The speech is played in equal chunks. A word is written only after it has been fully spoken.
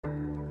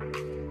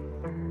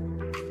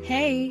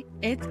Hey,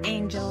 it's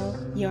Angel,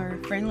 your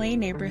friendly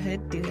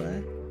neighborhood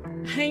doula.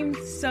 I'm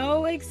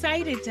so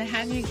excited to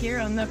have you here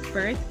on the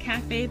Birth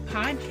Cafe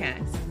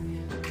podcast,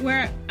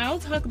 where I'll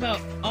talk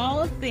about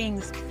all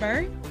things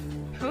birth,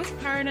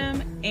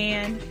 postpartum,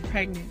 and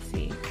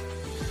pregnancy.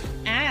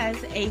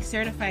 As a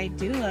certified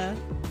doula,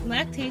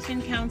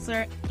 lactation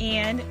counselor,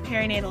 and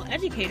perinatal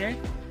educator,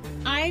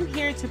 I'm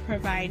here to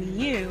provide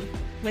you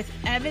with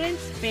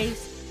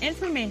evidence-based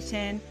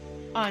information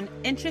on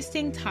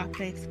interesting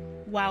topics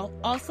while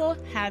also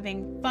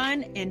having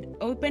fun and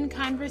open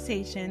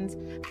conversations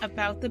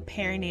about the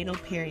perinatal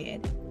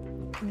period.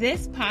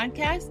 This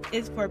podcast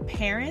is for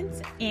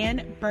parents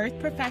and birth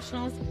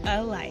professionals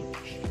alike,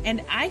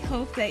 and I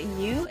hope that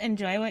you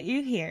enjoy what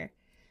you hear.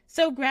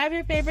 So grab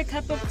your favorite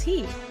cup of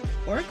tea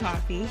or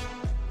coffee,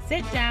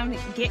 sit down,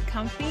 get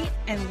comfy,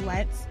 and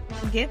let's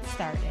get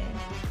started.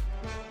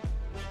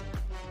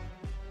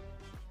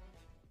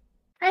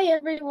 Hi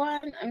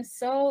everyone, I'm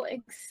so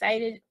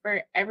excited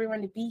for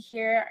everyone to be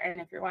here,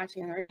 and if you're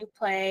watching the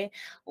replay,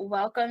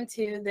 welcome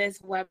to this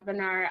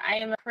webinar. I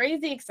am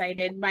crazy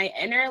excited. My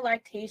inner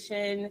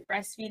lactation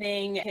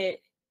breastfeeding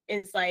hit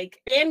is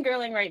like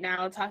fangirling right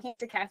now talking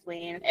to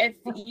Kathleen. If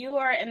you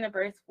are in the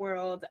birth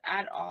world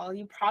at all,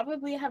 you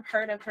probably have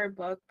heard of her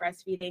book,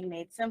 Breastfeeding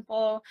Made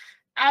Simple.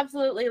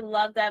 Absolutely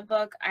love that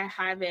book. I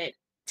have it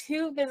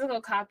 2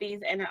 physical copies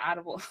and an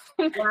Audible.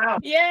 Wow.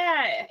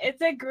 Yeah,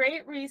 it's a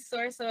great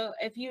resource. So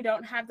if you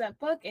don't have that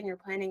book and you're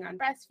planning on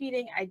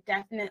breastfeeding, I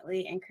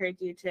definitely encourage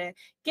you to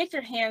get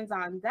your hands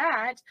on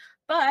that.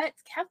 But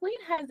Kathleen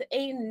has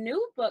a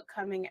new book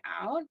coming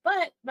out.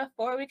 But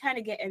before we kind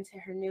of get into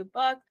her new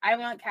book, I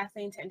want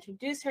Kathleen to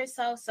introduce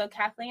herself. So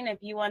Kathleen, if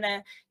you want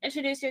to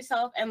introduce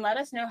yourself and let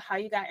us know how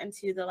you got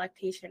into the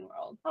lactation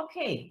world.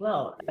 Okay,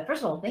 well,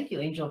 first of all, thank you,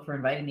 Angel, for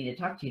inviting me to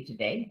talk to you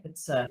today.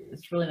 It's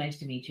really nice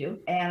to meet you.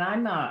 And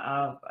I'm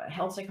a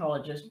health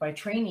psychologist by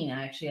training.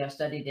 I actually have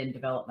studied in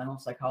developmental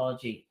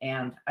psychology,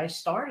 and I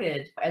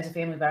started as a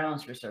family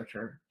violence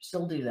researcher,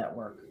 still do that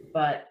work,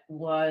 but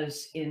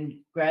was in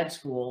grad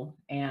school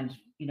and,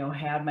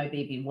 had my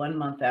baby 1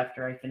 month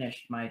after I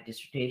finished my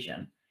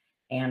dissertation,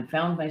 and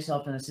found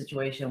myself in a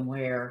situation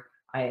where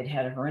I had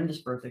had a horrendous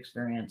birth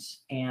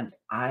experience, and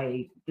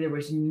there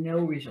was no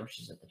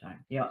resources at the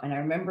time, and I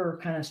remember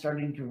kind of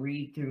starting to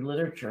read through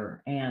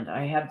literature, and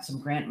I had some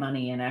grant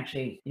money, and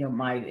actually,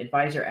 my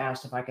advisor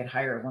asked if I could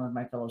hire one of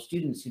my fellow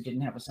students who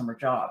didn't have a summer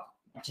job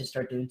to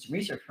start doing some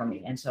research for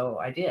me. And so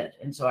I did.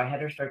 And so I had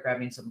her start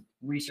grabbing some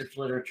research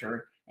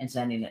literature and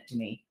sending it to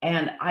me.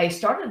 And I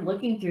started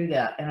looking through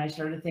that, and I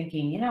started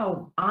thinking,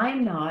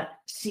 I'm not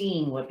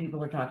seeing what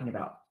people are talking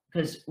about.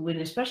 Because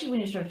especially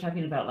when you start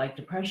talking about like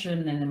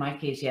depression, and in my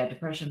case,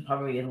 depression,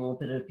 probably a little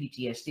bit of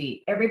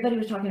PTSD, everybody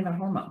was talking about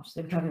hormones.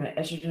 They were talking about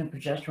estrogen and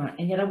progesterone,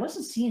 and yet I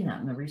wasn't seeing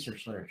that in the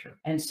research literature.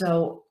 And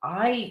so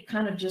I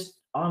kind of just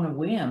on a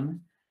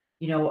whim,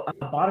 I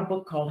bought a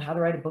book called How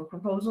to Write a Book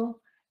Proposal.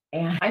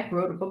 And I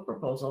wrote a book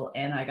proposal,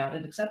 and I got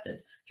it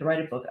accepted to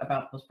write a book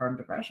about postpartum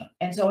depression.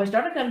 And so I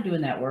started kind of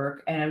doing that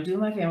work, and I was doing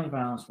my family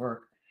violence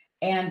work.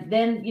 And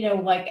then,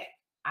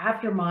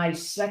 after my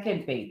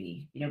second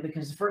baby,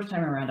 because the first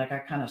time around I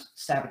got kind of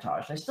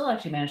sabotaged. I still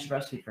actually managed to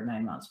breastfeed for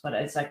 9 months, but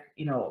it's like,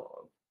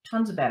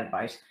 tons of bad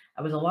advice.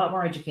 I was a lot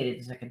more educated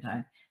the second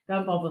time.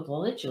 Got involved with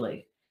Lilitia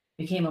League,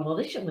 became a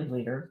Lilitia League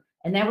leader,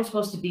 and that was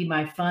supposed to be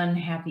my fun,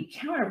 happy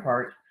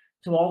counterpart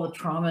to all the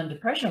trauma and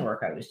depression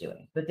work I was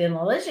doing. But then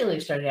Lilitia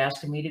League started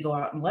asking me to go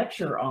out and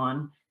lecture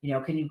on,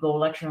 can you go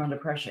lecture on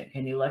depression?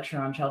 Can you lecture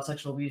on child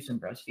sexual abuse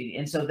and breastfeeding?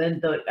 And so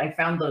then I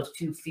found those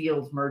two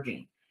fields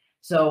merging.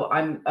 So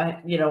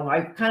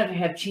I kind of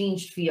have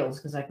changed fields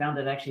because I found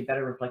it actually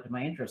better reflected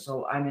my interests.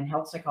 So I'm in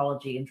health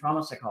psychology and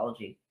trauma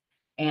psychology,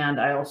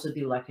 and I also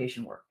do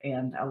lactation work.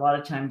 And a lot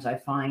of times I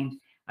find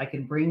I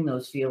can bring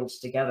those fields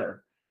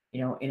together,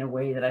 in a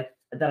way that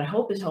I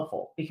hope is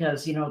helpful,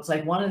 because, it's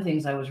like one of the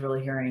things I was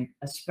really hearing,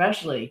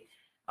 especially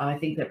I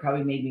think that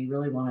probably made me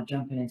really want to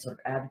jump in and sort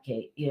of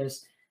advocate,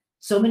 is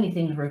so many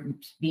things were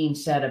being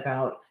said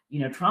about,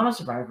 trauma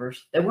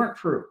survivors that weren't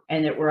true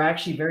and that were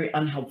actually very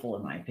unhelpful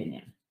in my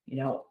opinion.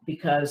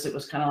 Because it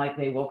was kind of like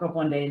they woke up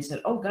one day and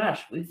said, oh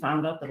gosh, we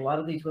found out that a lot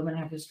of these women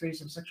have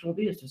histories of sexual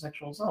abuse or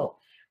sexual assault.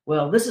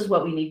 Well, this is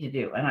what we need to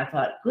do. And I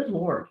thought, good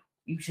Lord,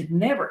 you should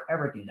never,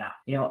 ever do that.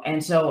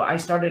 And so I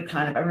started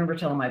I remember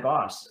telling my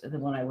boss that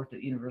when I worked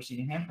at University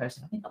of New Hampshire, I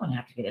said, I think I'm going to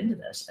have to get into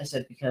this. I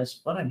said,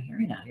 because what I'm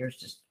hearing out here is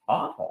just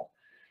awful.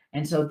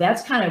 And so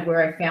that's kind of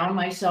where I found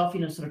myself,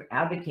 sort of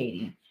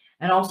advocating.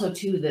 And also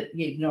too, that,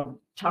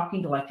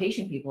 talking to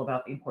lactation people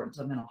about the importance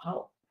of mental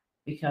health.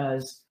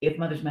 Because if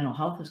mother's mental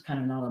health is kind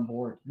of not on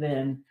board,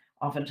 then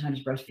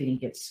oftentimes breastfeeding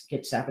gets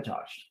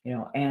sabotaged,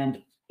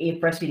 and if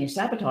breastfeeding is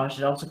sabotaged,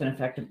 it also can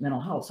affect mental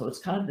health. So it's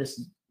kind of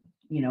this,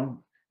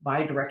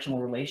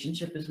 bi-directional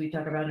relationship, as we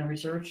talk about in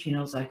research,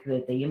 it's like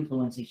that they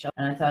influence each other.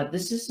 And I thought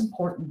this is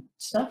important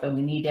stuff, and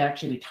we need to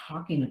actually be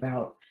talking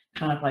about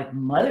kind of like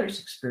mother's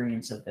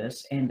experience of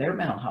this and their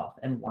mental health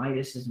and why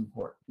this is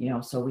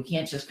important, so we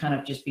can't just kind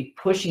of be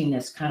pushing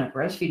this kind of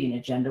breastfeeding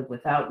agenda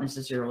without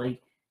necessarily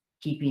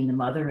keeping the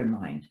mother in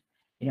mind.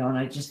 And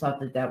I just thought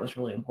that that was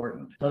really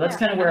important. So that's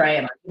kind of where I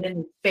am. I've been in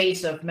the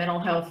space of mental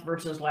health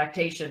versus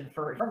lactation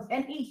for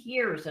many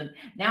years. And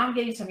now I'm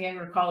getting some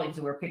younger colleagues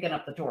who are picking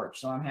up the torch.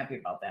 So I'm happy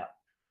about that.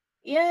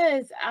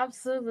 Yes,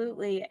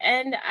 absolutely.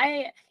 And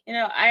I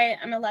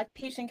am a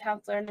lactation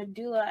counselor and a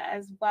doula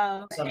as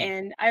well.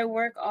 And I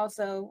work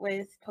also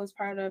with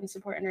Postpartum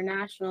Support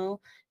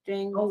International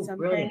doing some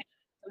brilliant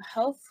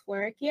health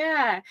work.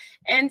 Yeah.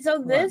 And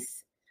so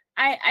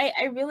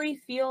I really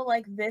feel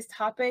like this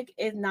topic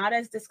is not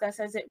as discussed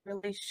as it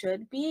really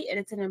should be. And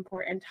it's an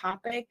important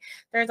topic.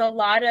 There's a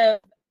lot of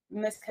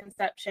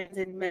misconceptions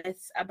and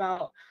myths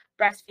about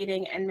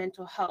breastfeeding and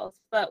mental health,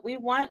 but we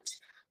want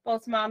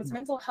both moms'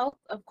 mental health,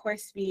 of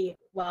course, be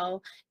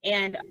well,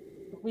 and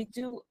we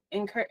do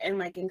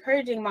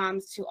encouraging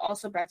moms to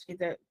also breastfeed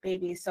their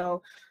baby.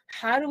 So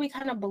how do we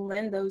kind of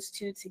blend those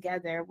two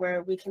together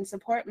where we can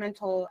support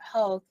mental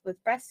health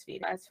with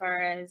breastfeeding, as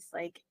far as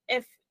like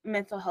if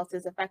mental health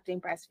is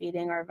affecting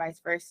breastfeeding or vice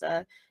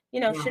versa?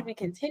 Should we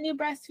continue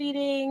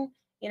breastfeeding?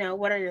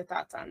 What are your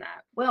thoughts on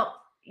that?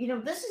 Well,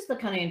 this is the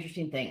kind of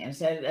interesting thing.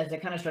 As I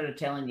kind of started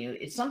telling you,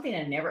 it's something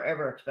I never,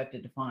 ever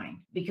expected to find,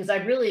 because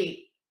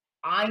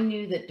I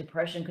knew that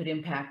depression could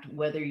impact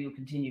whether you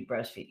continued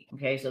breastfeeding.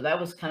 Okay. So that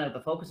was kind of the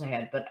focus I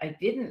had, but I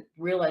didn't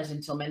realize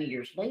until many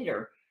years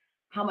later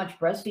how much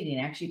breastfeeding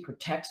actually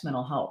protects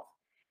mental health.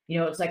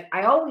 It's like,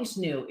 I always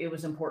knew it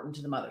was important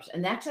to the mothers.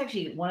 And that's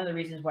actually one of the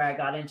reasons why I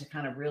got into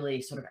kind of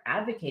really sort of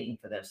advocating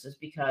for this, is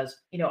because,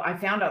 I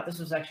found out, this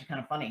was actually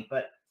kind of funny,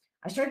 but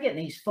I started getting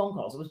these phone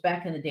calls. It was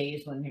back in the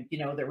days when,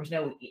 there was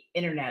no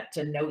internet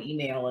and no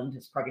email, and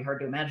it's probably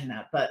hard to imagine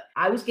that. But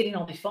I was getting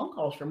all these phone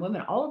calls from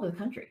women all over the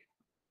country,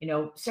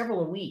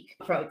 several a week,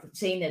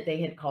 saying that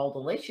they had called the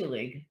Lacia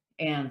League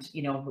and,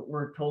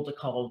 were told to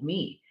call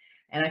me.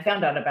 And I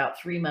found out about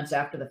 3 months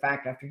after the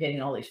fact, after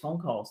getting all these phone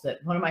calls, that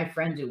one of my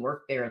friends who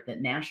worked there at the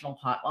national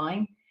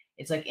hotline,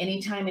 it's like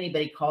anytime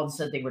anybody called and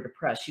said they were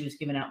depressed, she was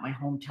giving out my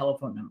home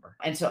telephone number.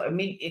 And so,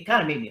 it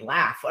kind of made me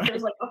laugh when I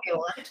was like, okay,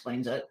 well, that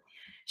explains it.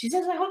 She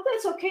says, I hope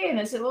that's okay. And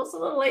I said, well, it's a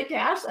little late to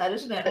ask that,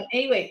 isn't it? But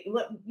anyway,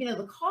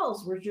 the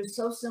calls were just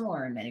so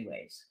similar in many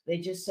ways.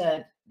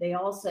 They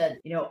all said,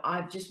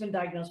 I've just been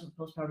diagnosed with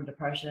postpartum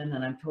depression,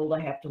 and I'm told I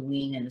have to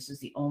wean, and this is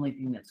the only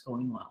thing that's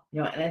going well.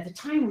 And at the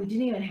time, we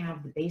didn't even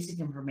have the basic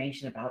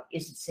information about,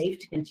 is it safe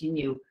to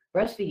continue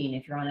breastfeeding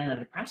if you're on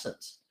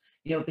antidepressants?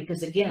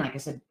 Because again, like I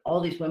said, all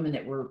these women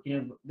that were,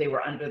 they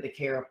were under the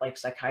care of like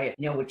psychiatry,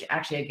 which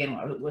actually, again,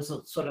 was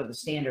sort of the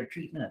standard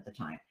treatment at the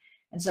time.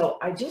 And so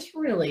I just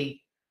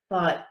really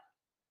thought,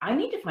 I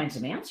need to find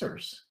some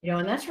answers,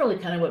 and that's really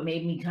kind of what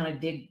made me kind of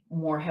dig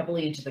more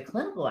heavily into the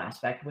clinical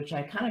aspect, which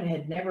I kind of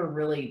had never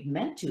really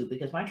meant to,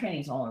 because my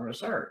training is all in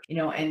research,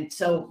 and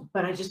so,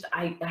 but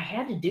I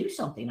had to do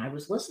something. I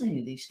was listening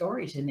to these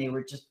stories and they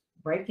were just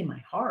breaking my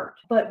heart.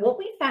 But what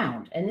we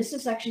found, and this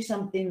is actually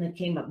something that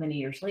came up many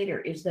years later,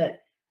 is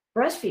that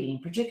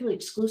breastfeeding, particularly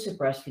exclusive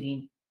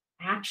breastfeeding,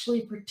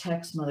 actually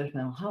protects mother's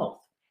mental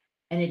health.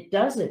 And it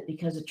does it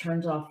because it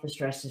turns off the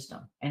stress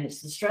system, and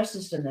it's the stress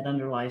system that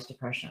underlies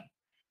depression.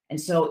 And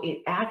so it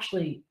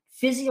actually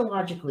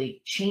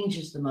physiologically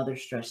changes the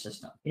mother's stress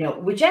system,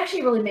 which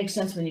actually really makes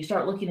sense when you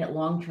start looking at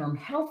long-term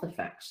health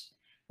effects.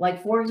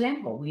 Like, for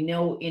example, we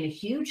know in a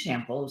huge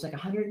sample, it was like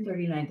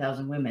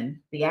 139,000 women,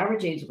 the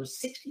average age was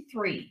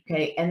 63.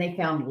 Okay. And they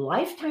found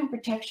lifetime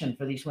protection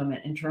for these women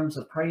in terms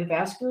of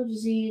cardiovascular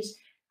disease,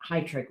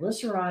 high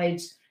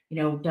triglycerides,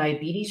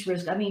 diabetes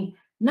risk. I mean,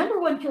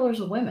 number one killers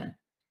of women.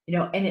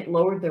 And it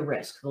lowered their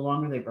risk the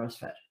longer they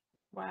breastfed.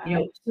 Wow.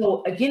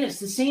 So again, it's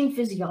the same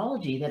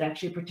physiology that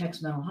actually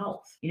protects mental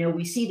health.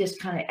 We see this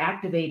kind of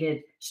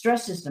activated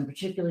stress system,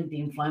 particularly the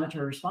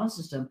inflammatory response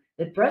system,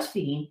 that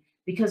breastfeeding,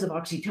 because of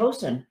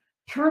oxytocin,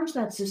 turns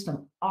that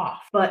system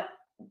off. But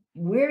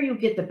where you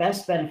get the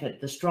best benefit,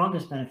 the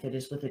strongest benefit,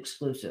 is with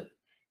exclusive.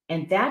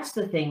 And that's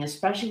the thing,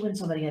 especially when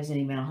somebody has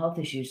any mental health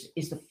issues,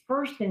 is the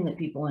first thing that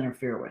people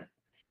interfere with.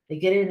 They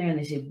get in there and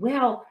they say,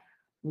 well,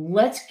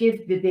 let's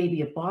give the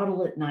baby a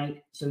bottle at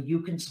night so you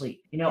can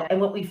sleep, And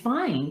what we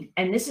find,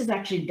 and this is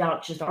actually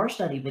not just our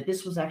study, but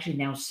this was actually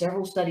now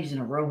several studies in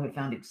a row have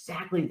found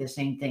exactly the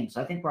same thing.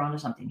 So I think we're onto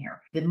something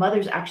here. The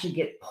mothers actually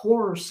get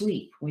poorer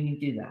sleep when you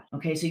do that.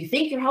 Okay. So you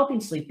think you're helping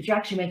sleep, but you're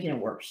actually making it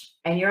worse,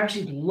 and you're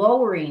actually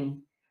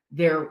lowering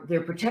their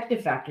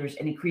protective factors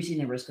and increasing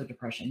the risk of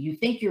depression. You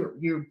think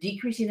you're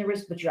decreasing the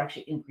risk, but you're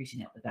actually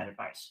increasing it with that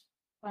advice.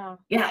 Wow.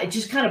 Yeah. It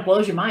just kind of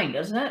blows your mind,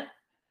 doesn't it?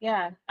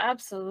 Yeah,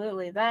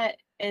 absolutely. That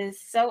is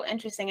so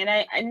interesting. And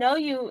I know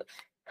you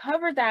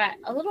covered that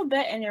a little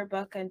bit in your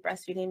book, on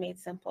Breastfeeding Made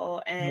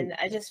Simple. And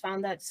I just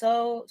found that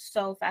so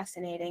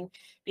fascinating,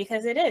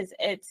 because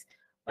it's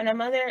when a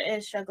mother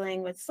is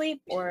struggling with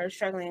sleep or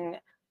struggling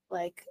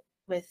like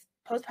with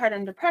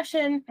postpartum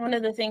depression, one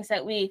of the things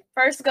that we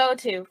go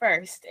to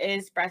first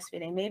is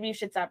breastfeeding. Maybe you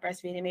should stop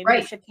breastfeeding. Maybe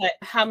you should cut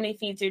how many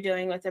feeds you're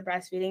doing with the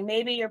breastfeeding.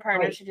 Maybe your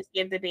partner should just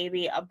give the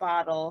baby a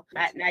bottle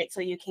at night so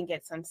you can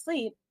get some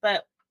sleep.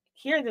 But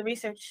here the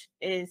research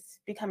is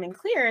becoming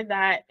clear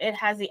that it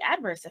has the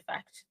adverse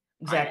effect.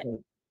 Exactly.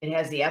 It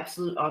has the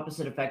absolute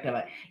opposite effect of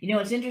it.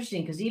 It's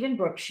interesting because even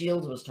Brooke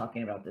Shields was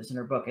talking about this in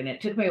her book, and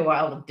it took me a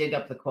while to dig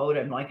up the quote.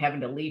 I'm like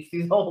having to leaf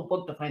through the whole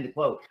book to find the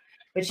quote.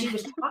 But she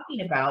was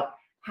talking about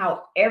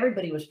how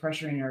everybody was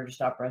pressuring her to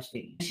stop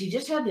breastfeeding. She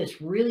just had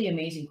this really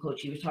amazing quote.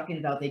 She was talking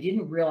about they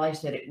didn't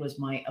realize that it was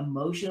my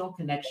emotional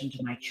connection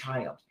to my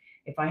child.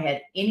 If I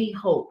had any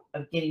hope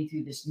of getting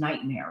through this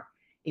nightmare,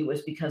 it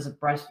was because of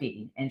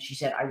breastfeeding. And she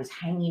said, I was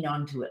hanging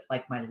on to it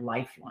like my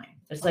lifeline.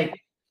 It's like,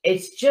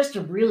 it's just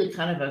a really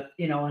kind of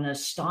an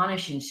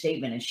astonishing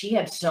statement. And she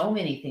had so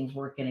many things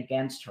working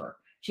against her.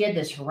 She had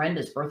this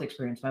horrendous birth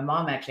experience. My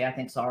mom actually, I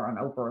think, saw her on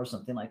Oprah or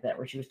something like that,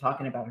 where she was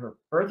talking about her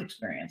birth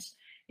experience,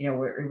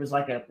 where it was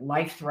like a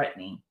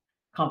life-threatening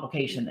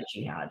complication that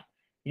she had.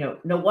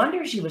 No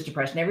wonder she was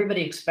depressed, and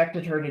everybody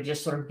expected her to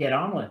just sort of get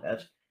on with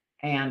it.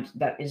 And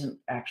that isn't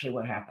actually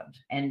what happened.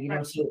 And,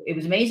 so it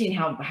was amazing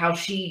how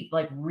she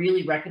like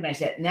really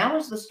recognized that. And that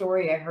was the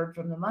story I heard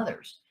from the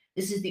mothers.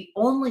 This is the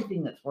only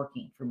thing that's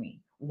working for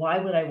me. Why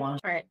would I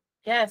want to? Right.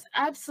 Yes,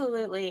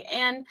 absolutely.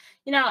 And,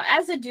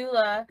 as a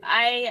doula,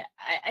 I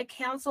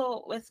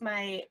counsel with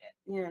my,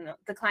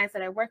 the clients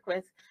that I work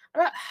with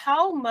about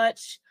how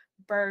much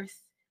birth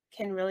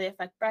can really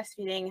affect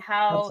breastfeeding,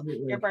 how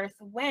Absolutely. your birth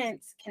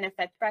went can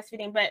affect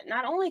breastfeeding, but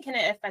not only can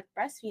it affect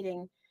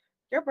breastfeeding,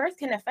 your birth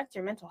can affect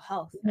your mental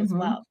health as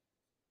well.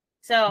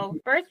 So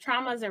birth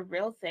trauma is a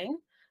real thing.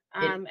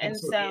 And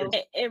so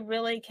it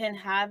really can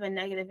have a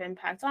negative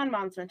impact on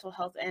mom's mental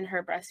health and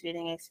her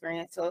breastfeeding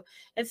experience. So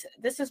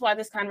this is why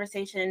this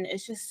conversation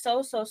is just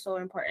so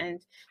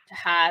important to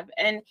have.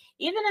 And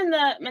even in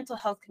the mental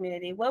health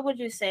community, what would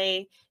you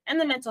say in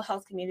the mental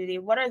health community,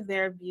 what are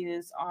their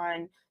views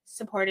on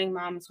supporting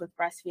moms with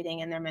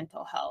breastfeeding and their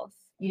mental health?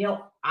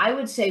 I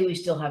would say we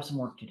still have some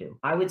work to do.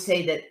 I would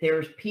say that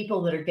there's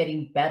people that are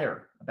getting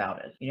better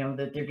about it,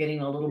 that they're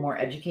getting a little more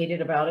educated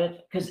about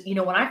it. Because,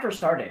 when I first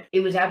started, it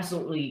was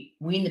absolutely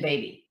wean the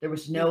baby. There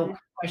was no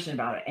question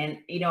about it. And,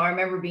 I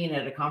remember being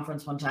at a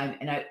conference one time,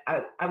 and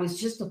I was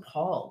just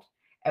appalled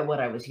at what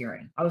I was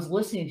hearing. I was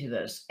listening to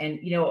this, and,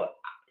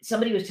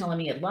 somebody was telling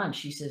me at lunch,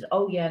 she says,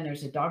 oh yeah, and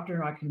there's a doctor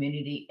in our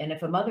community, and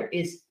if a mother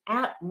is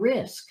at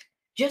risk,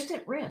 just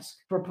at risk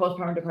for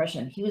postpartum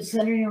depression, he was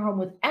sending her home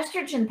with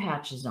estrogen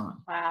patches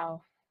on.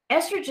 Wow.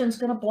 Estrogen's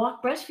going to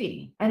block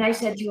breastfeeding. And I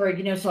said to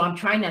her, so I'm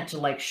trying not to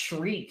like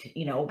shriek, to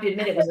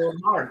admit it was a little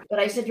hard. But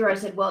I said to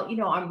her, well,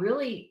 I'm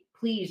really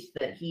pleased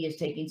that he is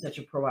taking such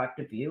a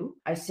proactive view.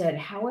 I said,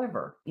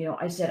 however,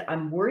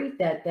 I'm worried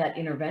that that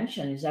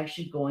intervention is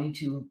actually going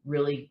to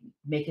really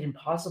make it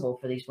impossible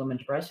for these women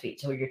to breastfeed.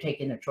 So you're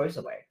taking their choice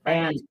away.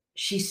 And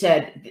she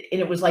said,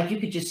 and it was like you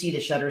could just see the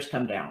shutters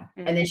come down.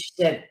 And then she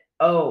said,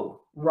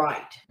 oh,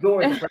 right,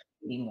 you're the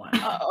breastfeeding one.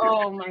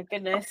 Oh my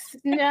goodness,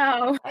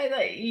 no. I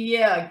thought,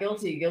 yeah,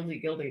 guilty.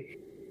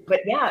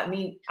 But yeah,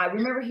 I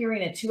remember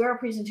hearing a 2-hour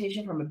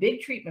presentation from a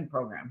big treatment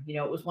program.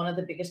 It was one of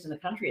the biggest in the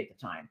country at the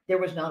time. There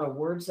was not a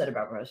word said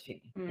about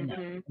breastfeeding in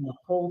the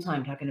whole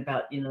time, talking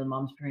about, the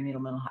mom's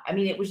perinatal mental health.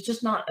 It was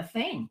just not a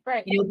thing.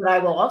 Right. But I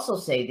will also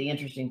say the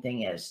interesting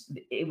thing is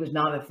it was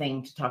not a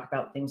thing to talk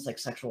about things like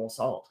sexual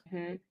assault.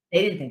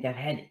 They didn't think that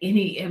had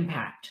any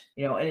impact,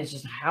 and it's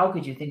just, how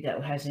could you think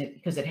that hasn't,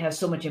 because it has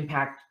so much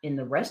impact in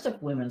the rest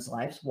of women's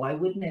lives. Why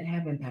wouldn't it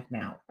have impact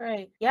now?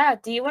 Right. Yeah.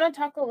 Do you want to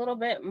talk a little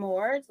bit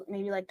more,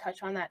 maybe like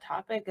touch on that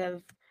topic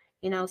of,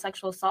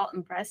 sexual assault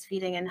and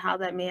breastfeeding and how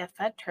that may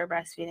affect her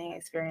breastfeeding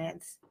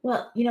experience?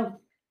 Well,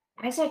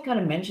 as I kind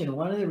of mentioned,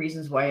 one of the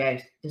reasons why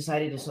I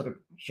decided to sort of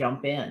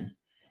jump in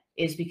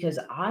is because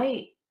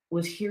I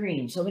was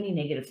hearing so many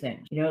negative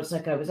things. It's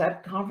like I was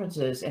at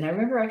conferences, and I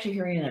remember actually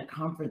hearing in a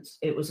conference,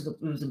 it was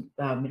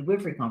a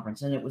midwifery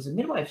conference, and it was a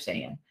midwife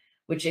saying,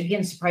 which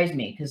again surprised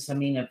me because of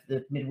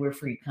the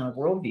midwifery kind of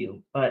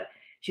worldview, but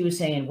she was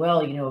saying,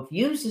 well, if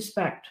you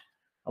suspect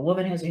a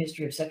woman has a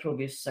history of sexual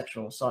abuse,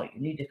 sexual assault,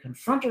 you need to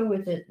confront her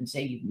with it and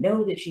say,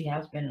 that she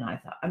has been. And I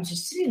thought, I'm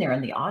just sitting there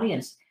in the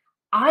audience.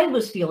 I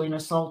was feeling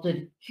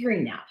assaulted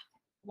hearing that.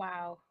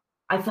 Wow.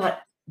 I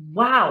thought,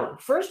 wow,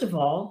 first of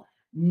all,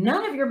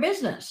 none of your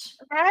business.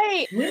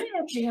 Right. Women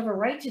actually have a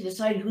right to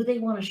decide who they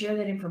want to share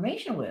that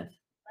information with.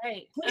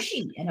 Right.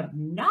 Pushy and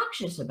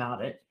obnoxious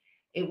about it.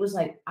 It was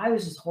like, I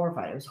was just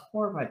horrified. I was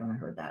horrified when I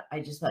heard that. I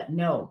just thought,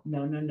 no.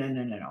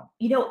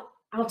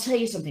 I'll tell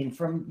you something,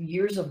 from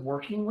years of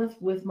working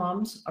with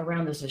moms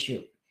around this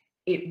issue,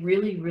 it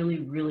really,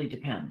 really, really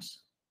depends.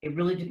 It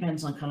really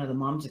depends on kind of the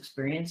mom's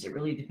experience. It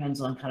really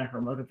depends on kind of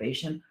her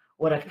motivation.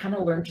 What I've kind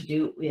of learned to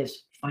do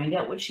is find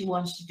out what she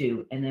wants to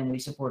do, and then we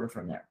support her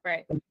from there.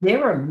 Right.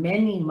 There are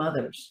many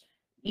mothers,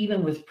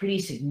 even with pretty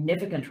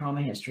significant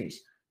trauma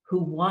histories, who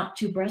want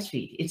to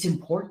breastfeed. It's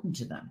important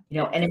to them,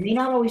 and it may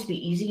not always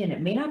be easy, and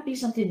it may not be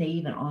something they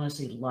even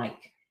honestly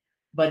like,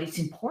 but it's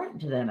important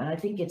to them. And I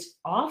think it's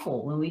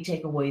awful when we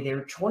take away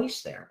their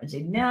choice there and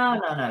say, no,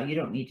 you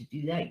don't need to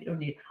do that. You don't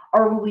need,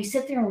 or when we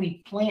sit there and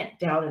we plant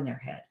doubt in their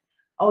head.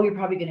 Oh, you're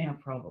probably going to have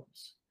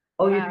problems.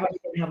 Oh, you're probably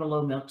going to have a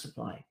low milk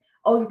supply.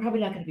 Oh, you're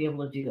probably not going to be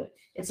able to do it.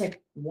 It's like,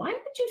 why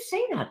would you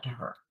say that to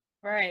her?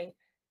 Right.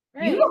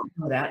 You Right. don't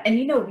know that. And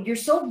you're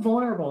so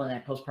vulnerable in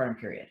that postpartum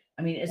period.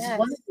 I mean, it's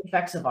one of Yes. the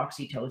effects of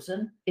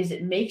oxytocin is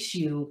it makes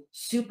you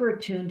super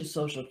attuned to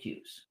social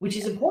cues, which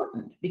is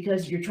important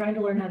because you're trying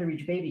to learn how to read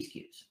your baby's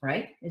cues,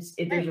 right? There's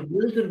Right. a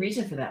really good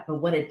reason for that. But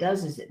what it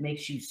does is it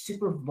makes you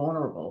super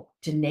vulnerable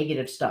to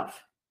negative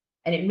stuff.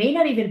 And it may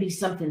not even be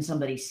something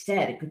somebody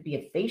said. It could be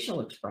a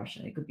facial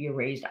expression. It could be a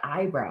raised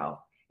eyebrow.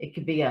 It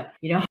could be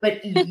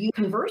but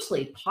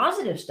conversely,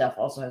 positive stuff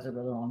also has a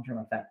really long-term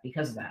effect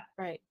because of that.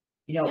 Right.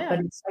 But Yeah.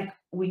 it's like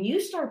when you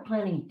start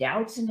planting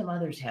doubts into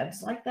mothers'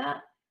 heads like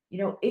that,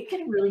 it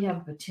can really have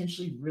a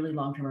potentially really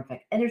long-term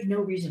effect. And there's no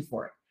reason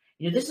for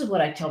it. This is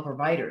what I tell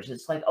providers.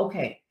 It's like,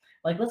 okay,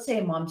 like let's say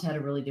a mom's had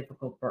a really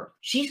difficult birth.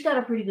 She's got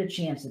a pretty good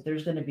chance that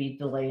there's going to be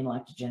delay in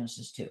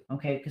lactogenesis too.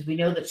 Okay. Because we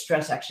know that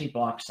stress actually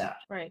blocks that.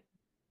 Right.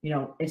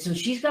 And so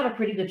she's got a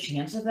pretty good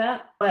chance of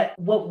that. But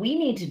what we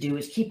need to do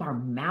is keep our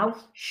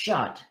mouth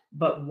shut,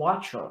 but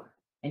watch her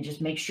and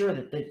just make sure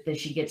that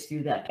she gets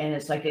through that. And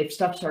it's like if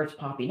stuff starts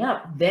popping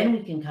up, then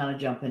we can kind of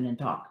jump in and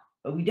talk.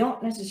 But we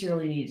don't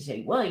necessarily need to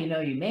say, well,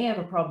 you may have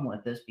a problem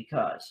with this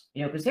because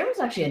there was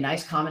actually a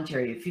nice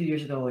commentary a few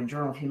years ago in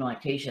Journal of Human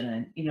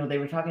Lactation. And, they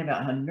were talking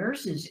about how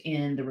nurses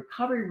in the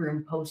recovery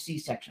room post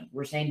C-section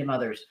were saying to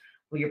mothers,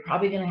 well, you're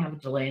probably going to have a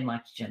delay in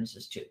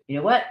lactogenesis too. You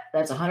know what?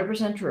 That's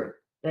 100% true.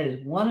 That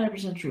is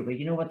 100% true. But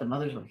you know what the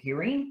mothers were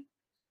hearing?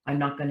 I'm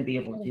not going to be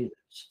able to do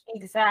this.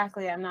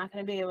 Exactly. I'm not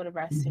going to be able to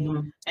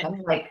breastfeed. That's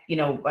And like,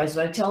 as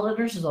I tell the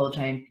nurses all the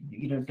time,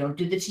 don't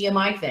do the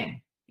TMI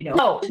thing.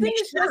 No, make things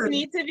just sure that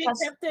need to be it has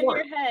kept in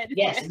support. your head.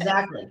 Yes,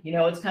 exactly.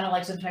 It's kind of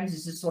like sometimes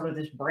it's just sort of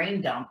this brain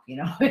dump,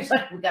 it's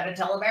like we got to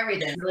tell them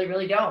everything. Really,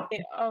 really don't.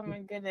 Oh my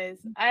goodness.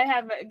 I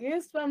have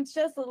goosebumps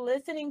just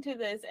listening to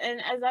this.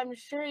 And as I'm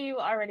sure you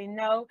already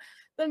know,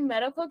 the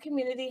medical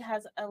community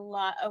has a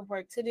lot of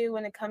work to do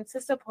when it comes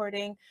to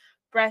supporting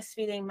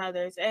breastfeeding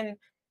mothers. And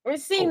we're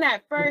seeing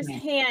that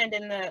firsthand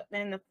in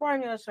the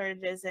formula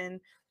shortages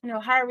and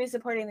how are we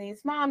supporting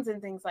these moms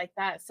and things like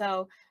that.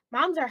 So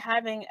moms are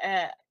having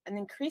an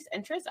increased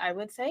interest, I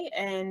would say,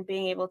 in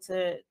being able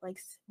to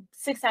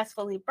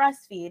successfully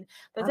breastfeed.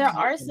 But there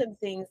are some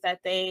things that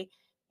they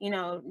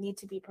need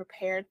to be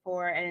prepared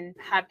for and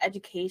have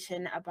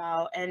education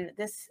about. And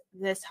this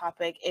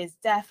topic is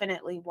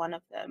definitely one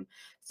of them.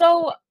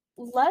 So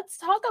let's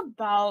talk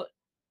about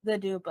the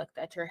new book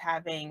that you're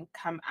having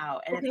come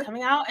out, and it's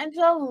coming out in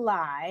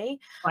July.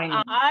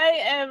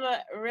 I am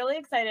really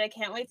excited. I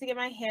can't wait to get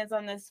my hands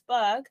on this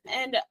book.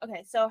 And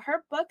okay, so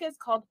her book is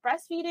called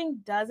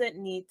Breastfeeding Doesn't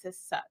Need to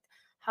Suck: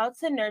 How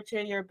to Nurture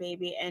Your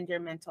Baby and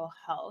Your Mental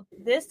Health.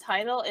 This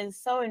title is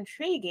so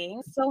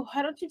intriguing. So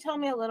why don't you tell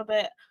me a little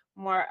bit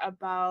more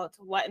about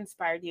what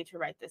inspired you to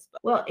write this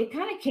book? Well, it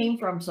kind of came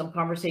from some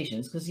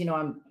conversations because,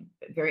 I'm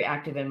very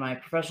active in my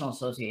professional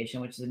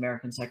association, which is the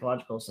American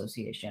Psychological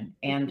Association.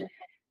 And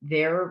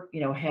their,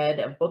 head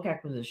of book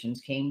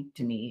acquisitions came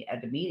to me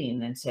at a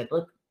meeting and said,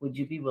 look, would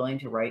you be willing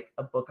to write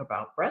a book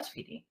about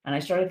breastfeeding? And I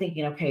started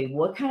thinking, okay,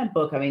 what kind of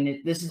book? I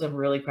mean, this is a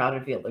really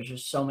crowded field. There's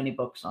just so many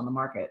books on the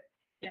market.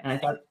 Yes. And I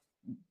thought,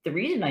 the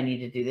reason I need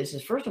to do this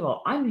is, first of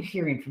all, I'm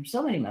hearing from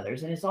so many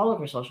mothers, and it's all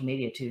over social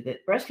media too,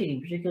 that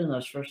breastfeeding, particularly in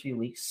those first few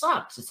weeks,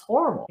 sucks. It's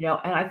horrible.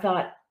 And I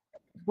thought,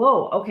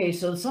 whoa, okay,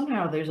 so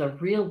somehow there's a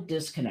real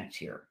disconnect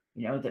here,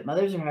 that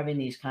mothers are having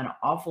these kind of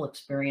awful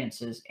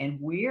experiences, and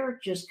we're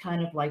just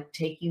kind of like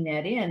taking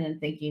that in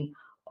and thinking,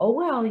 oh,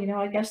 well,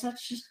 I guess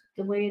that's just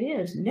the way it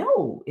is.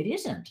 No, it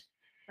isn't.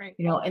 Right.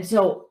 And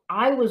so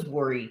I was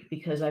worried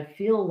because I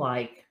feel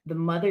like the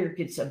mother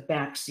gets a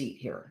back seat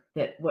here,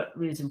 that what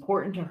is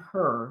important to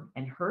her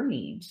and her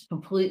needs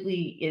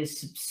completely is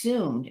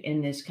subsumed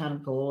in this kind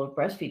of goal of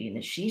breastfeeding,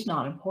 that she's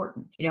not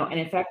important. And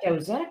in fact, I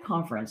was at a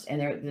conference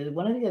and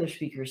one of the other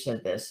speakers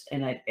said this,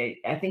 and I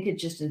think it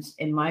just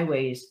in my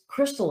ways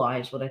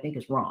crystallized what I think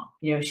is wrong.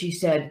 She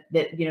said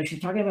that,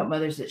 she's talking about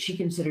mothers that she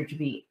considered to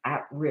be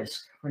at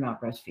risk for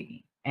not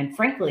breastfeeding. And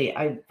frankly,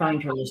 I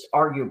find her list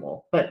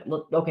arguable, but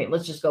look, okay,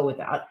 let's just go with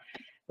that.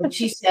 But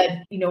she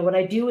said, what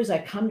I do is I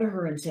come to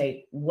her and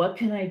say, what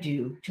can I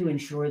do to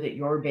ensure that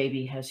your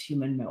baby has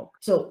human milk?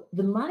 So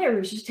the mother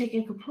is just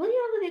taken completely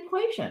out of the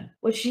equation.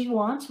 What she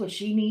wants, what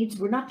she needs,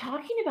 we're not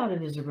talking about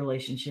it as a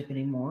relationship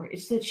anymore.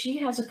 It's that she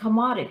has a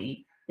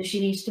commodity that she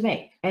needs to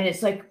make. And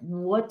it's like,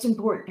 what's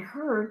important to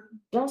her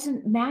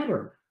doesn't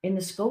matter in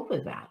the scope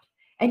of that.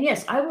 And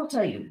yes, I will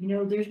tell you,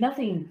 there's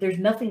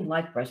nothing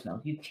like breast milk.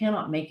 You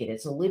cannot make it.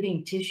 It's a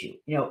living tissue.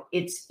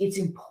 It's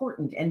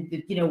important. And,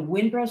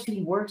 when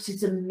breastfeeding works,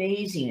 it's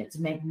amazing. It's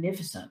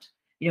magnificent.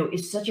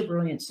 It's such a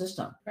brilliant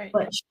system. Right.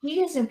 But she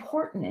is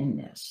important in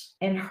this,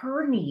 and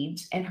her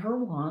needs and her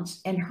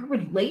wants and her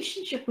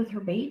relationship with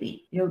her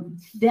baby.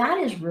 That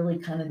is really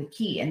kind of the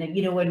key. And,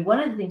 and one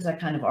of the things I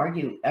kind of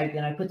argue,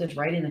 and I put this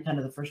right in the kind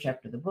of the first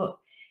chapter of the book,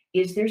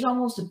 is there's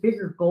almost a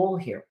bigger goal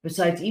here.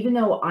 Besides, even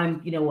though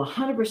I'm,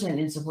 100%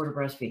 in support of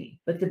breastfeeding,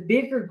 but the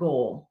bigger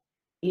goal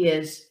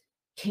is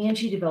can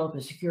she develop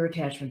a secure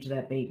attachment to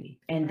that baby?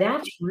 And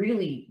that's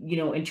really,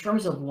 in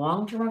terms of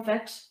long-term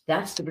effects,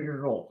 that's the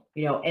bigger goal,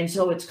 and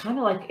so it's kind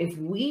of like if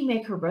we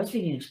make her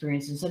breastfeeding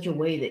experience in such a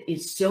way that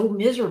it's so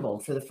miserable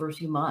for the first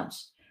few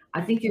months,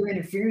 I think you're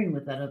interfering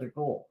with that other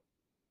goal.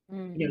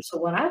 So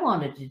what I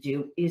wanted to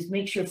do is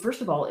make sure,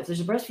 first of all, if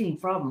there's a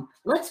breastfeeding problem,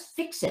 let's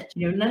fix it.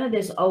 None of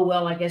this, oh,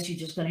 well, I guess you're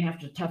just going to have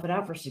to tough it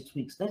out for 6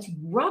 weeks. That's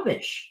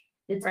rubbish.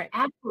 It's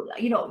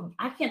absolutely,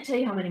 I can't tell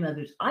you how many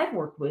mothers I've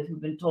worked with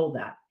who've been told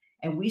that.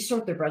 And we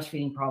sort their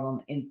breastfeeding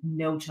problem in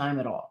no time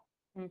at all.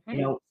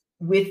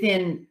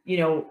 Within,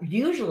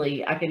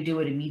 usually I can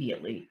do it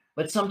immediately,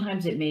 but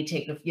sometimes it may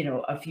take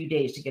a few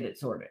days to get it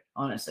sorted,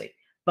 honestly.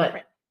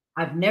 But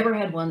I've never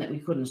had one that we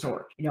couldn't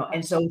sort,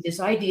 and so this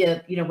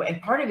idea,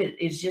 and part of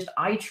it is just,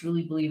 I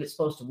truly believe it's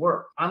supposed to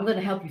work. I'm going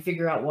to help you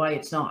figure out why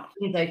it's not.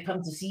 If I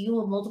come to see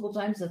you multiple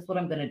times, that's what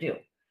I'm going to do.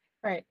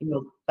 Right.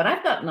 But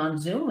I've gotten on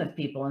Zoom with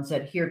people and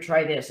said, here,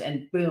 try this,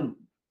 and boom,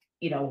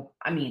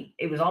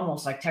 it was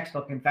almost like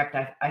textbook. In fact,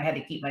 I had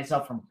to keep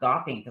myself from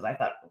gawping because I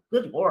thought,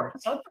 good Lord,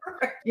 so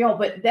perfect.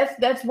 But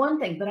that's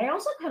one thing. But I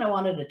also kind of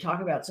wanted to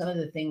talk about some of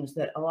the things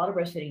that a lot of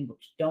breastfeeding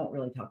books don't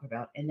really talk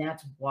about. And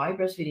that's why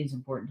breastfeeding is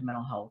important to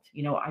mental health.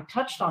 I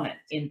touched on it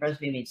in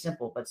Breastfeeding Made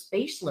Simple, but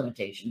space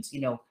limitations,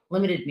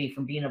 limited me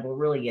from being able to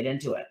really get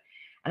into it.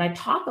 And I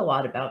talk a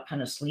lot about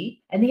kind of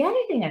sleep. And the other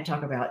thing I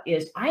talk about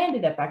is I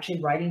ended up actually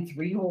writing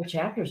 3 whole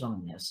chapters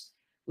on this,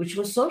 which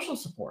was social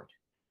support.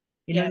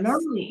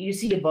 Normally you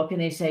see a book and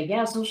they say,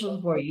 yeah, social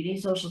support, you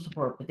need social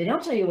support, but they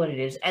don't tell you what it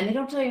is and they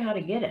don't tell you how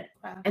to get it.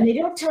 And they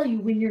don't tell you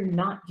when you're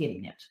not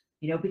getting it,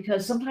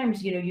 because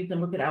sometimes, you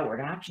can look at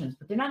outward actions,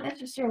 but they're not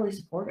necessarily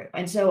supportive.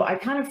 And so I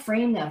kind of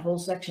framed that whole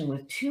section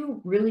with 2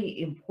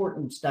 really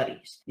important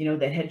studies,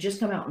 that had just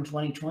come out in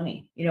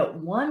 2020.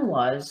 One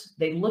was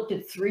they looked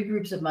at 3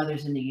 groups of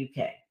mothers in the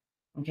UK.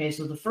 Okay,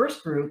 so the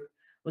first group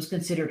was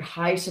considered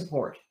high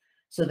support.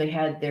 So they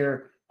had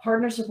their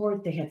partner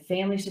support, they had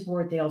family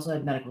support, they also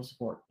had medical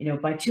support.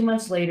 By 2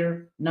 months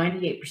later,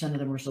 98% of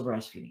them were still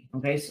breastfeeding.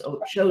 Okay,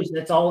 so it shows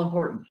that's all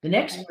important. The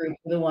next group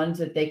were the ones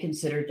that they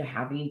considered to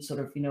having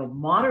sort of,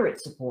 moderate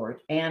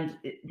support, and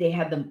they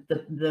had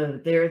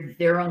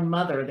their own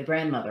mother, the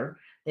grandmother.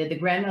 They had the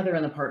grandmother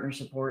and the partner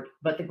support,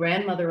 but the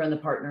grandmother and the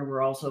partner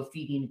were also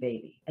feeding the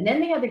baby. And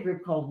then they had the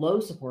group called low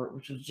support,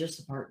 which was just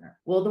the partner.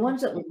 Well, the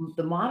ones that were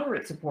the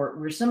moderate support,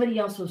 where somebody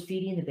else was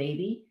feeding the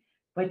baby,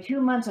 by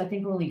 2 months, I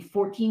think only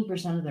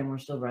 14% of them were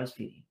still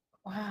breastfeeding.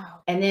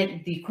 Wow. And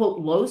then the quote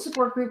low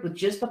support group with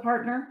just the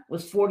partner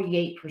was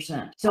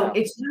 48%. So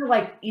It's not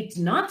like it's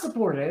not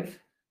supportive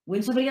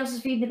when somebody else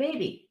is feeding the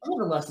baby. All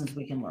the lessons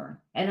we can learn.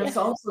 And it's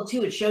also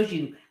too, it shows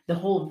you the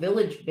whole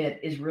village bit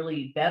is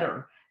really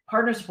better.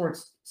 Partner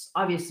support's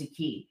obviously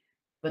key,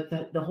 but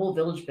the whole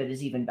village bit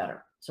is even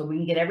better. So we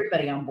can get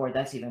everybody on board.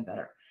 That's even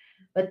better.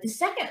 But the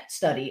second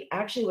study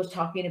actually was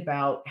talking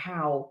about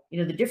how,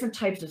 the different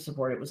types of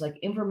support. It was like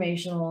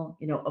informational,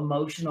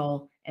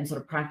 emotional, and sort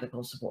of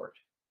practical support,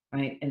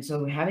 right? And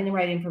so having the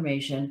right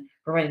information,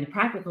 providing the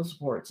practical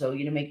support. So,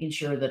 making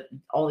sure that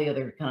all the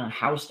other kind of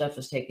house stuff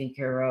is taken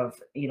care of,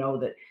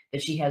 that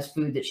she has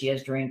food, that she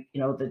has drink,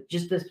 that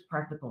just this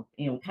practical,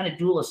 kind of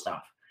doula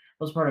stuff,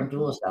 postpartum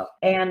doula stuff.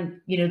 And,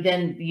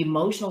 then the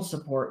emotional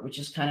support, which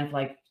is kind of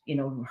like,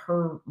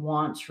 her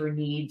wants, her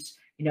needs,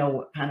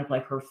 kind of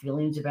like her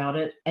feelings about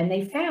it. And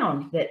they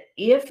found that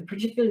if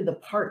particularly the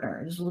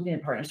partner, just looking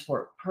at partner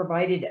support,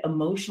 provided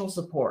emotional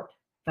support,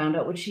 found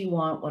out what she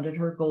wanted, what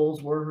her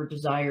goals were, her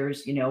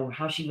desires,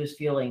 how she was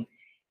feeling.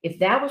 If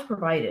that was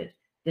provided,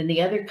 then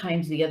the other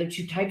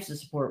 2 types of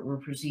support were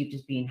perceived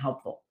as being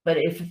helpful. But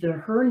if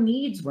her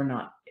needs were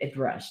not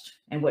addressed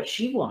and what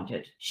she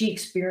wanted, she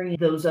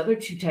experienced those other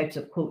 2 types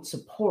of quote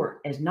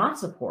support as not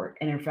support.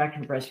 And in fact,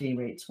 her breastfeeding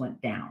rates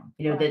went down.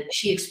 That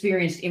she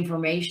experienced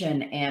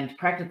information and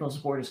practical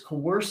support as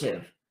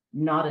coercive,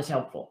 not as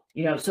helpful.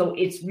 So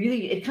it's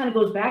really, it kind of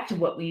goes back to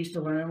what we used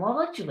to learn in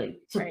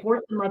intellectually.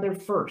 Support the mother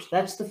first.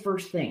 That's the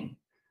first thing.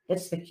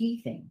 That's the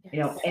key thing,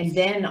 and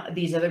then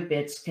these other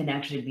bits can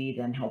actually be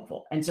then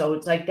helpful. And so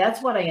it's like,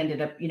 that's what I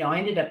ended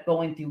up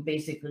going through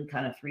basically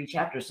kind of 3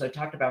 chapters. So I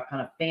talked about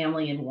kind of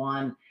family in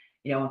one,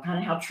 and kind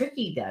of how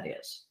tricky that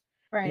is,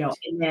 right.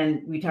 And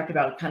then we talked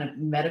about kind of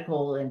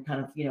medical and kind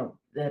of,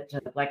 that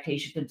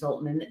lactation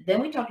consultant. And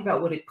then we talked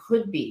about what it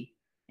could be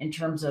in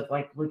terms of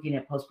like looking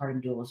at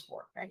postpartum doula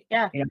support. Right.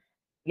 Yeah.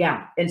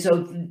 Yeah. And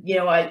so,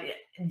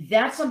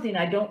 that's something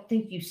I don't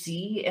think you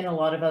see in a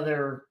lot of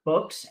other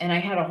books. And I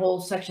had a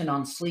whole section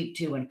on sleep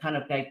too, and kind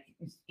of like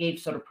gave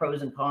sort of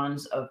pros and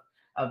cons of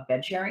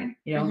bed sharing,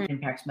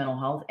 impacts mental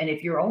health. And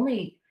if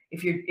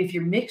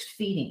you're mixed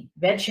feeding,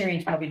 bed sharing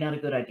is probably not a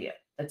good idea.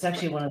 That's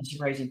actually one of the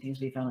surprising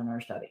things we found in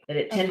our study, that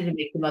it tended to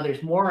make the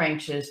mothers more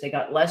anxious. They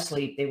got less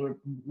sleep. They were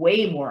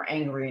way more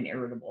angry and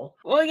irritable.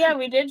 Well, yeah,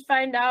 we did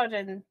find out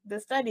in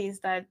the studies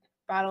that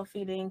bottle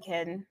feeding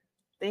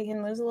they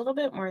can lose a little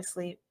bit more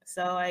sleep.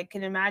 So I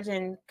can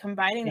imagine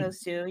combining those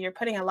two, you're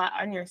putting a lot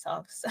on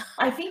yourself. So.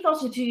 I think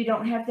also too, you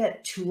don't have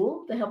that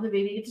tool to help the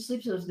baby get to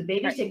sleep. So if the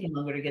baby's Right. taking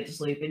longer to get to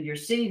sleep and you're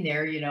sitting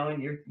there,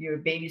 and your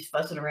baby's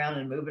fussing around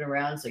and moving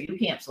around, so you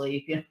can't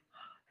sleep,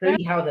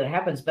 crazy how that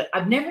happens. But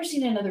I've never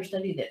seen another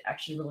study that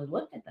actually really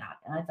looked at that.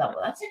 And I thought,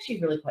 well, that's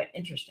actually really quite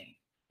interesting.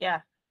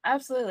 Yeah,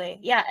 absolutely.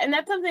 Yeah. And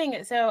that's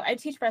something. So I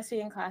teach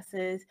breastfeeding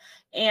classes,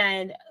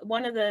 and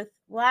one of the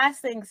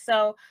last things,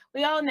 so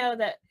we all know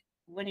that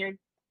when you're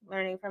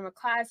learning from a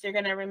class, you're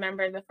going to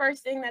remember the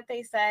first thing that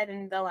they said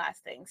and the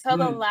last thing. So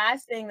the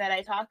last thing that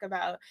I talk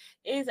about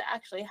is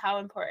actually how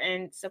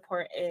important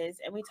support is.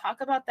 And we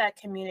talk about that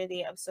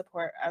community of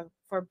support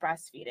for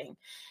breastfeeding.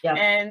 Yeah.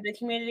 And the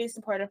community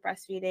support of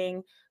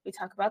breastfeeding, we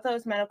talk about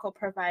those medical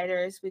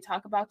providers, we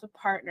talk about the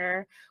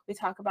partner, we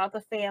talk about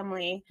the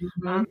family,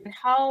 and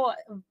how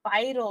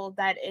vital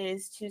that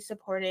is to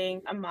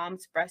supporting a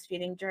mom's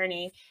breastfeeding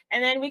journey.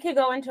 And then we could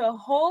go into a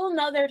whole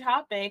nother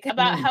topic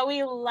about how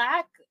we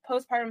lack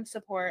postpartum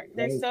support.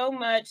 There's so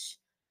much,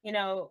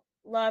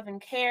 love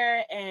and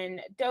care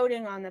and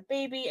doting on the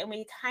baby, and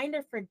we kind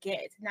of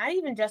forget, not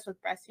even just with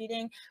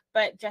breastfeeding,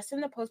 but just in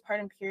the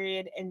postpartum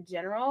period in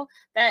general,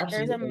 that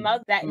there's a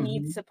mother that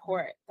needs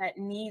support, that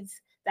needs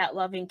that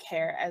loving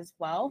care as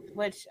well,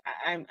 which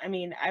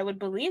I would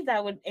believe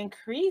that would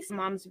increase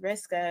mom's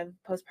risk of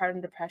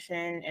postpartum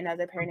depression and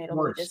other perinatal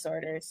mood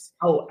disorders.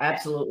 Oh,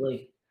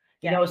 absolutely.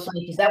 It's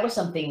funny because that was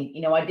something,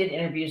 I did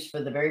interviews for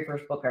the very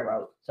first book I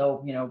wrote.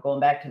 So, going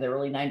back to the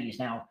early 90s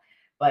now,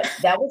 but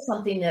that was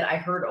something that I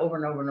heard over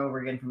and over and over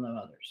again from the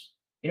mothers.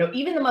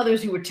 Even the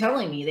mothers who were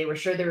telling me they were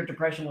sure their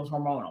depression was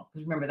hormonal.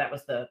 Because remember, that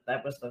was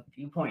the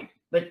viewpoint.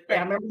 But I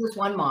remember this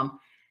one mom,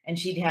 and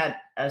she'd had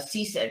a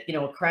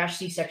a crash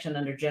C-section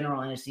under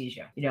general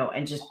anesthesia,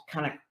 and just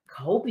kind of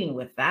coping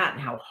with that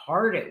and how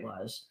hard it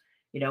was,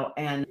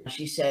 and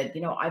she said,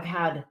 I've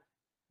had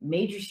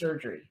major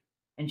surgery.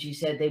 And she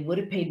said they would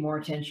have paid more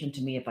attention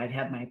to me if I'd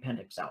had my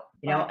appendix out,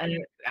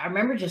 and I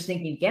remember just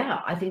thinking,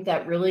 I think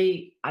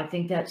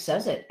that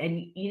says it.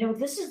 And,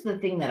 this is the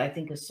thing that I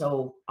think is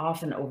so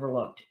often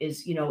overlooked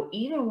is,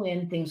 even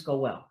when things go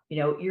well,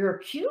 you're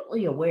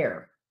acutely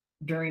aware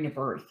during a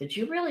birth that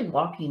you're really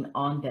walking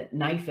on that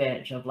knife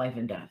edge of life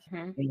and death.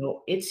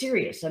 It's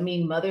serious. I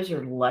mean, mothers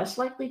are less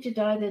likely to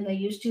die than they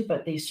used to,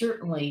 but they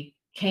certainly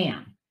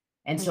can.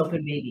 And so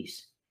can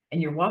babies.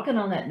 And you're walking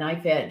on that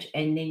knife edge,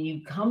 and then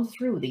you come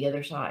through the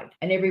other side,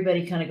 and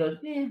everybody kind of goes,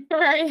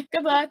 right,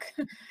 good luck.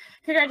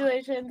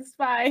 Congratulations.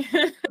 Bye.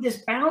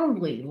 This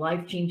profoundly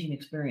life-changing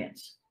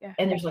experience. Yeah.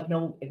 And there's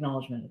no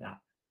acknowledgement of that.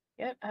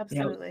 Yep,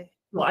 absolutely.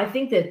 Well, I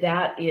think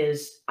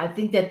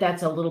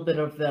that's a little bit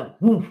of the,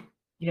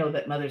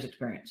 that mother's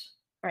experience.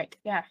 Right.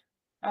 Yeah.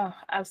 Oh,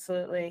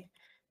 absolutely.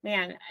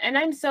 Man, and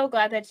I'm so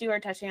glad that you are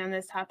touching on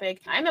this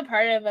topic. I'm a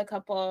part of a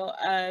couple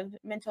of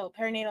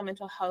perinatal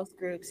mental health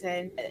groups,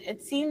 and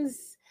it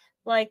seems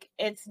like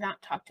it's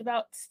not talked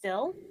about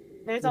still.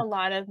 There's a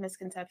lot of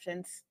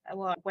misconceptions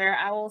where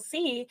I will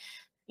see,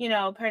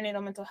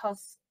 perinatal mental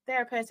health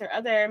therapists or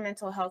other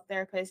mental health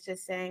therapists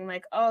just saying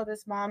like, oh,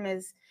 this mom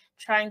is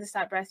trying to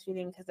stop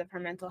breastfeeding because of her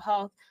mental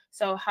health.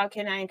 So how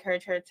can I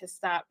encourage her to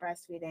stop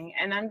breastfeeding?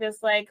 And I'm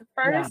just like,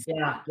 first,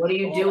 what are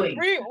you doing?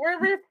 We're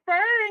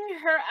referring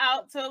her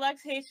out to a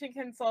lactation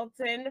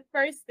consultant.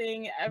 First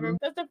thing ever.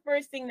 That's the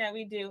first thing that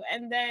we do.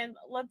 And then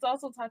let's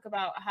also talk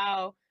about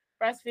how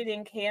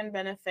breastfeeding can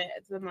benefit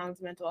the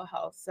mom's mental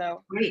health.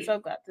 So I'm so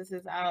glad this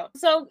is out.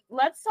 So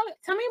let's talk.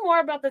 Tell me more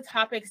about the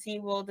topics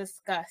you will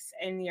discuss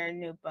in your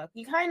new book.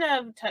 You kind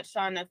of touched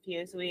on a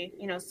few.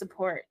 So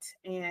support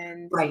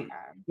and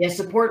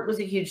support was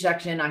a huge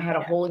section. I had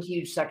a whole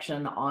huge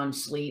section on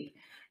sleep.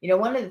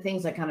 One of the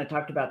things I kind of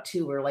talked about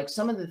too were like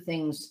some of the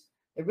things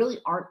that really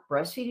aren't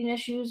breastfeeding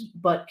issues,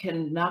 but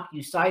can knock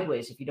you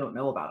sideways if you don't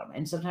know about them.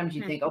 And sometimes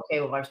you think, okay,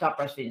 well, if I stop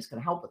breastfeeding, it's going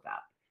to help with that.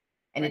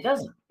 And it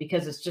doesn't,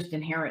 because it's just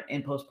inherent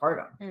in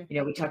postpartum.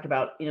 We talked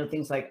about,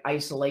 things like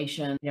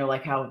isolation,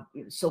 like how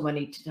so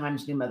many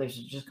times new mothers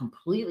are just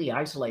completely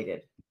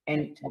isolated.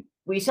 And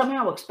we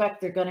somehow expect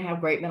they're going to have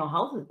great mental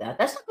health with that.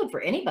 That's not good for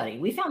anybody.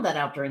 We found that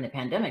out during the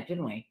pandemic,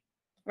 didn't we?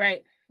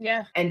 Right.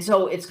 Yeah. And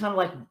so it's kind of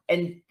like,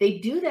 and they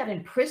do that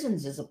in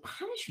prisons as a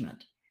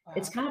punishment. Wow.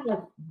 It's kind of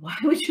like, why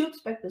would you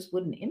expect this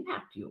wouldn't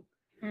impact you?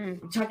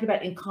 We talked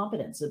about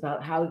incompetence,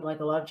 about how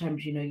like a lot of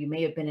times, you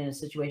may have been in a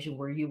situation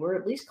where you were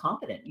at least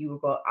competent. You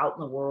were out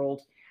in the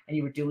world and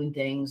you were doing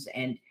things,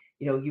 and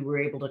you were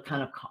able to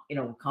kind of,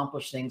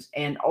 accomplish things.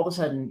 And all of a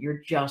sudden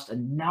you're just a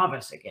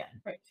novice again.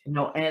 Right.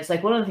 And it's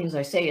like one of the things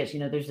I say is,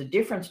 there's a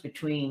difference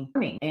between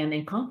learning and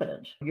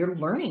incompetent. You're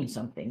learning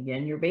something,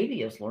 and your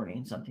baby is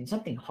learning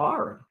something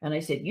hard. And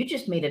I said, you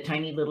just made a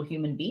tiny little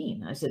human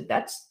being. I said,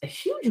 that's a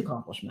huge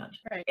accomplishment.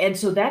 Right. And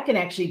so that can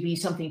actually be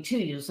something too.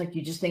 You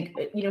just think,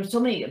 so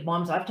many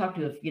moms I've talked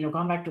to have,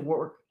 gone back to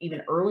work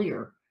even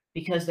earlier,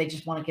 because they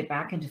just want to get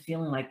back into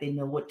feeling like they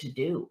know what to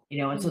do,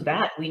 and so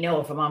that we know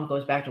if a mom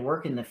goes back to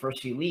work in the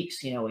first few weeks,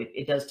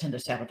 it does tend to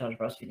sabotage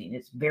breastfeeding.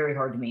 It's very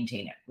hard to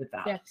maintain it with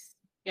that. Yes.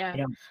 Yeah.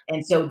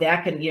 And so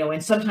that can,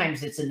 and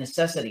sometimes it's a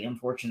necessity,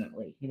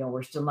 unfortunately.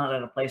 We're still not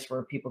at a place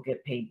where people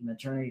get paid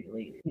maternity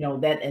leave,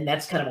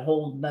 that's kind of a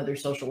whole nother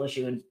social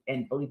issue.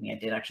 And believe me, I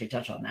did actually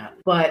touch on that.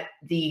 But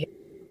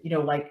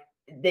like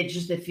they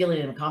just the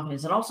feeling of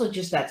confidence, and also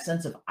just that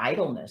sense of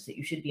idleness that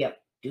you should be up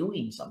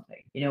doing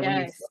something, when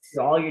Yes.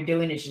 all you're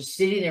doing is just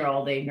sitting there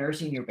all day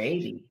nursing your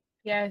baby.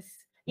 Yes.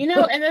 And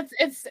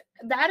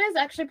that is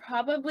actually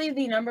probably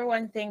the number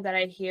one thing that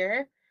I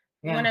hear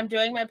when I'm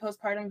doing my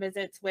postpartum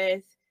visits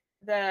with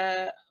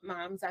the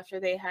moms after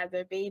they had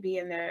their baby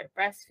and they're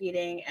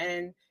breastfeeding,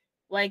 and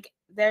like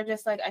they're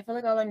just like, I feel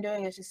like all I'm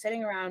doing is just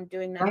sitting around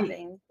doing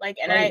nothing. Like,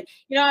 and I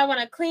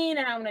want to clean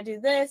and I want to do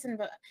this and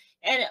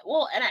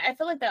I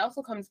feel like that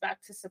also comes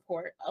back to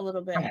support a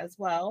little bit as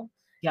well.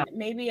 Yeah.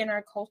 Maybe in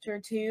our culture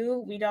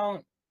too,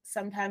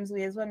 sometimes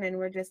we as women,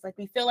 we're just like,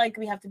 we feel like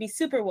we have to be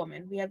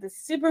superwoman. We have this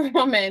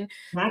superwoman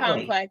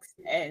complex.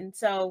 And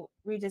so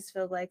we just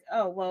feel like,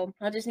 oh, well,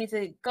 I just need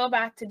to go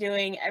back to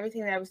doing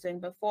everything that I was doing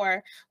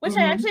before, which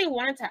I actually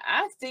wanted to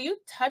ask, do you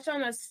touch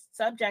on the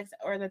subject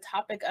or the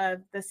topic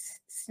of the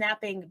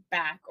snapping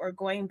back or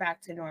going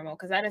back to normal?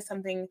 Because that is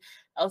something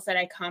else that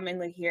I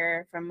commonly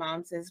hear from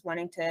moms, is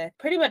wanting to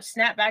pretty much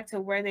snap back to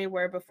where they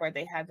were before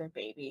they had their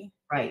baby.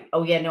 Right.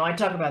 Oh, yeah. No, I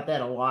talk about that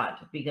a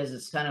lot, because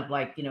it's kind of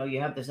like, you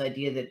have this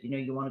idea that,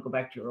 you want to go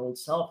back to your old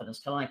self. And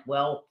it's kind of like,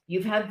 well,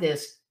 you've had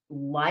this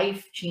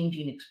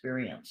life-changing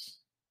experience.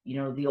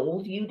 The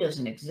old you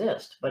doesn't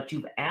exist, but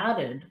you've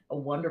added a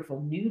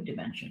wonderful new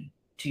dimension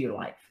to your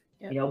life,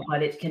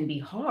 but it can be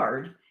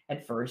hard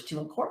at first to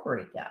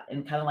incorporate that,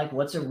 and kind of like,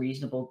 what's a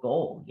reasonable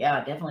goal?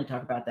 Yeah, definitely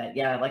talk about that.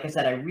 Yeah. Like I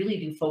said, I really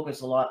do focus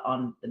a lot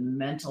on the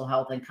mental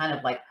health and kind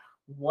of like,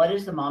 what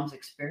is the mom's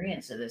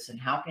experience of this, and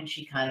how can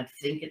she kind of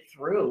think it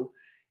through,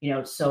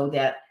 so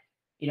that,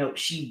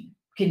 she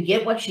can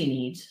get what she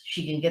needs,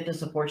 she can get the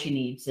support she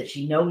needs, that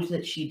she knows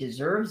that she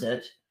deserves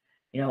it,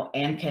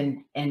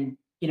 and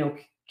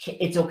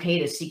it's okay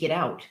to seek it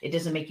out. It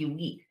doesn't make you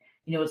weak.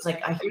 It's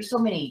like, I hear so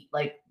many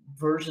like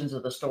versions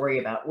of the story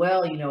about,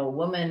 well, a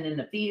woman in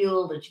the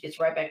field and she gets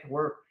right back to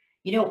work.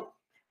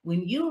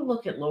 When you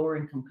look at lower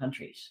income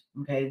countries,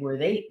 okay, where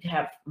they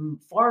have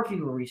far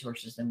fewer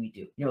resources than we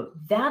do,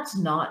 that's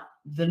not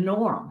the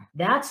norm.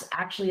 That's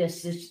actually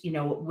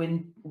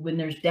when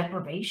there's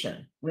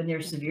deprivation, when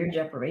there's severe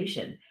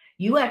deprivation,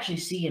 you actually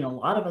see in a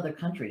lot of other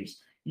countries,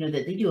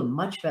 that they do a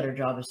much better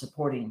job of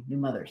supporting new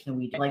mothers than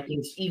we do. Like,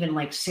 there's even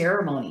like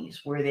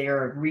ceremonies where they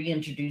are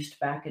reintroduced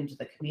back into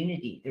the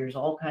community. There's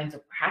all kinds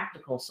of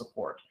practical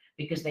support,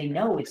 because they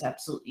know it's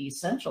absolutely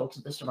essential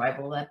to the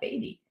survival of that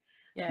baby.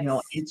 Yes.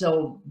 And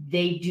so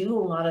they do a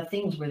lot of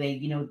things where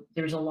they,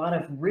 there's a lot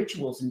of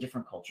rituals in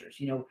different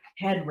cultures,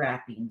 head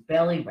wrapping,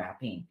 belly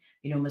wrapping,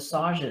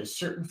 massages,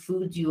 certain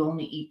foods you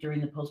only eat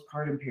during the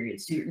postpartum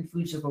period, certain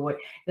foods are what,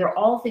 they're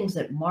all things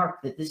that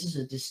mark that this is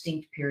a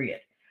distinct period.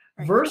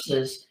 Right.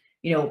 Versus,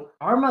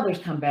 our mothers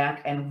come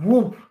back and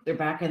whoop, they're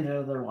back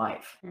into their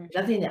life.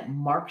 Nothing that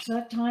marks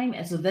that time.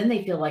 And so then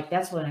they feel like,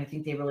 that's when I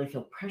think they really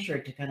feel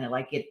pressured to kind of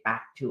like get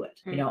back to it,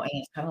 and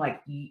it's kind of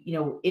like,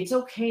 it's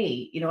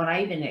okay. And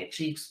I even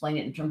actually explain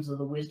it in terms of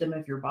the wisdom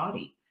of your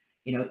body.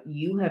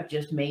 You have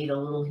just made a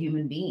little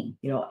human being,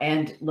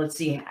 and let's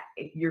see,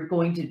 you're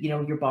going to,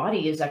 your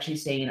body is actually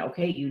saying,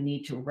 okay, you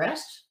need to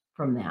rest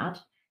from that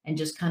and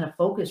just kind of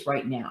focus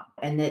right now.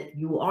 And that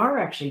you are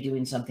actually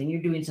doing something,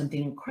 you're doing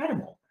something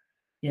incredible.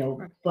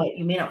 But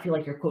you may not feel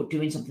like you're, quote,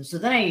 doing something. So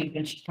then I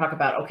even talk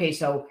about, okay,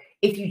 so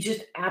if you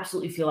just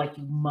absolutely feel like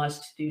you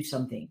must do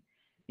something,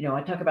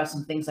 I talk about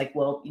some things like,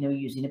 well,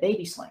 using a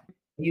baby sling,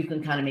 you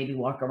can kind of maybe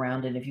walk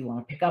around, and if you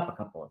want to pick up a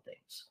couple of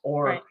things,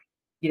 or,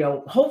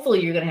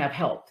 hopefully you're going to have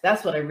help.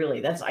 That's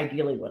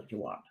ideally what you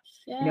want,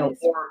 or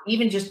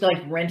even just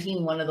like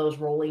renting one of those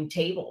rolling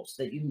tables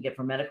that you can get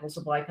from medical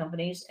supply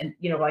companies, and,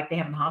 like they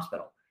have in the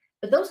hospital,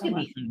 but those can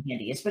be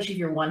handy, especially if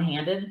you're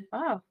one-handed.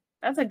 Wow.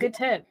 That's a good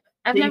tip.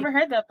 I've never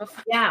heard that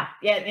before. Yeah.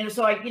 And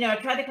so I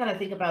try to kind of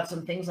think about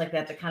some things like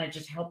that to kind of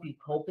just help you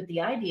cope. But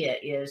the idea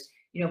is,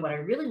 what I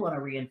really want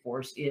to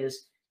reinforce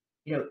is,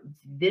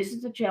 this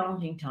is a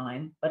challenging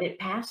time, but it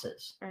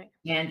passes. Right.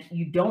 And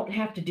you don't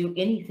have to do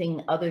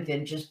anything other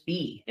than just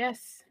be.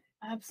 Yes,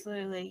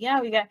 absolutely.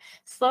 Yeah, we got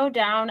slow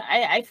down.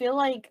 I feel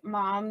like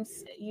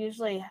moms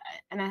usually,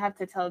 and I have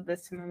to tell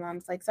this to my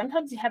moms, like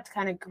sometimes you have to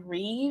kind of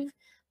grieve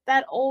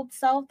that old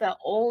self, that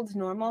old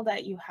normal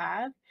that you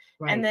have.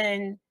 Right. And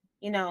then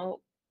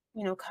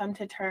come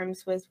to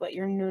terms with what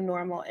your new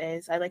normal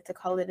is. I like to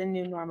call it a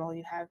new normal.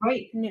 You have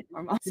new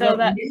normal. So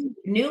that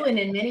new and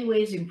in many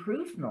ways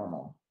improved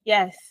normal.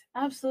 Yes,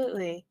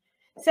 absolutely.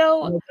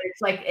 So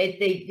it's like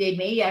they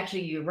may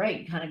actually, you're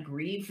right, kind of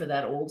grieve for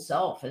that old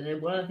self. And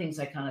then one of the things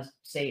I kind of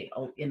say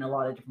in a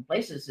lot of different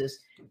places is,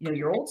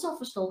 your old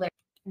self is still there.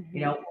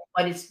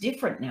 But it's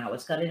different now.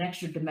 It's got an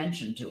extra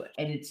dimension to it,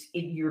 and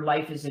your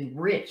life is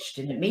enriched,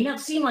 and it may not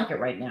seem like it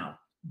right now,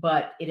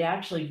 but it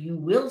actually, you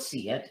will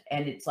see it.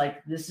 And it's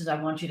like,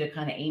 I want you to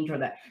kind of aim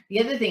toward that. The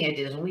other thing I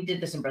did is, when we did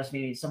this in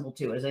Breastfeeding Simple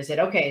too, is I said,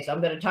 okay, so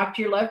I'm going to talk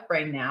to your left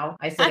brain now.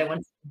 I said, I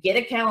want you to get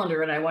a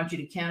calendar, and I want you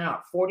to count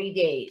out 40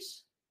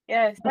 days.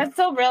 Yes, that's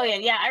so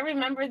brilliant. Yeah, I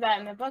remember that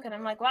in the book, and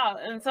I'm like, wow.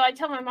 And so I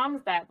tell my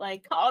moms that,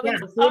 like, all Yeah,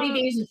 the 40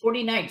 days and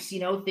 40 nights,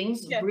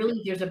 things yeah,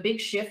 really, there's a big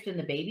shift in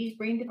the baby's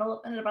brain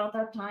development at about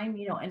that time,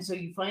 and so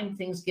you find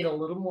things get a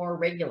little more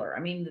regular.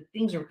 I mean, the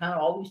things are kind of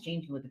always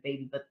changing with the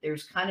baby, but there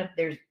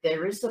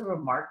is sort of a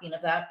marking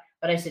of that.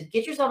 But I said,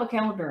 get yourself a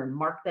calendar and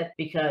mark that,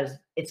 because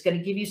it's going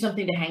to give you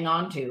something to hang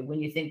on to when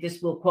you think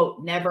this will,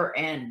 quote, never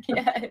end.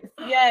 yes,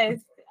 yes,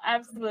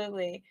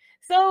 absolutely.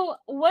 So,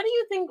 what do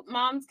you think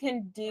moms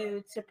can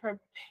do to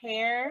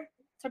prepare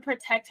to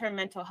protect her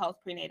mental health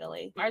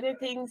prenatally? Are there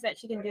things that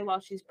she can do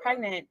while she's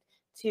pregnant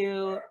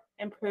to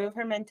improve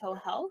her mental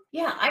health?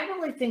 Yeah, I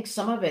really think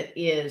some of it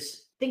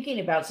is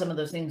thinking about some of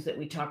those things that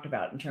we talked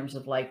about in terms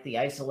of like the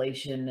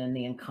isolation and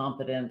the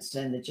incompetence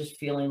and the just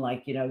feeling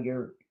like,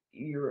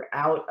 you're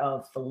out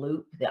of the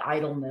loop, the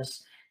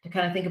idleness, to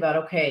kind of think about,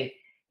 okay,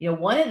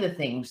 one of the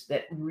things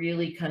that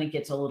really kind of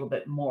gets a little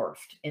bit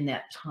morphed in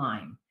that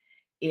time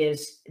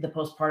is the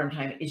postpartum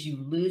time, is you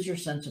lose your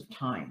sense of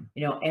time,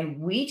 and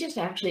we just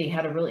actually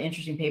had a really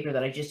interesting paper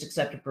that I just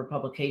accepted for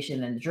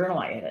publication in the journal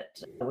I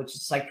edit, which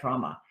is Psych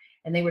Trauma.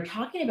 And they were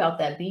talking about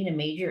that being a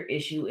major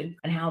issue,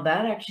 and how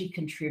that actually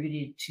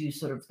contributed to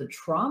sort of the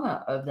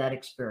trauma of that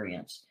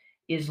experience,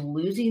 is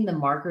losing the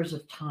markers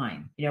of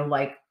time,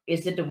 like,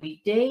 is it a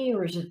weekday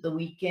or is it the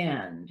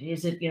weekend?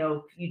 Is it,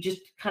 you just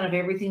kind of,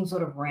 everything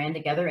sort of ran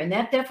together. And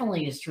that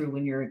definitely is true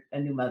when you're a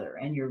new mother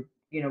and you're,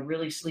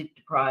 really sleep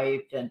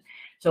deprived. And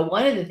so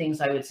one of the things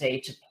I would say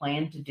to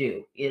plan to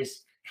do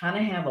is kind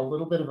of have a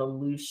little bit of a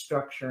loose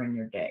structure in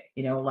your day.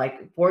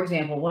 Like, for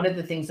example, one of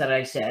the things that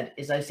I said,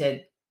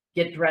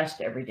 get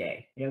dressed every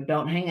day.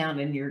 Don't hang out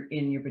in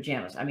your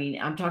pajamas. I mean,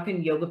 I'm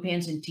talking yoga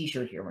pants and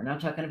t-shirt here. We're not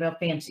talking about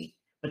fancy,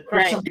 but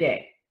put some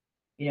day.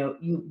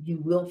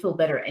 You will feel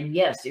better. And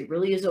yes, it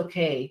really is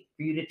okay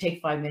for you to take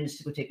 5 minutes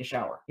to go take a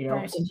shower.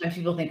 Sometimes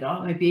people think,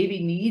 oh, my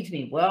baby needs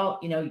me. Well,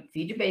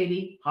 feed your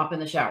baby, hop in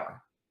the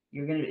shower.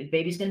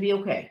 Baby's gonna be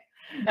okay.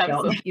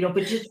 But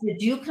just to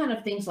do kind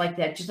of things like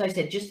that, just like I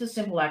said, just the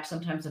simple act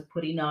sometimes of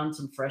putting on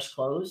some fresh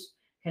clothes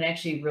can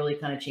actually really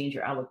kind of change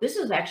your outlook. This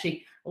is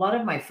actually a lot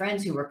of my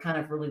friends who were kind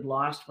of really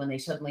lost when they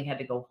suddenly had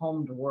to go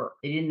home to work.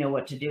 They didn't know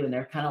what to do. And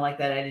they're kind of like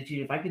that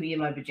attitude. If I could be in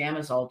my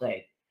pajamas all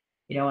day,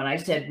 and I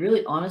said,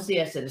 really,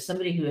 honestly, I said, as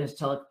somebody who has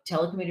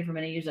telecommuted for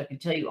many years, I can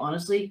tell you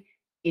honestly,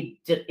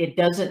 it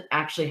doesn't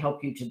actually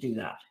help you to do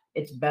that.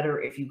 It's better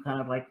if you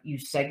kind of like, you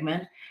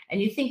segment and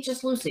you think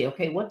just loosely,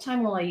 okay, what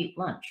time will I eat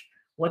lunch?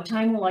 What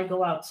time will I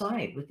go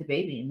outside with the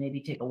baby and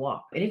maybe take a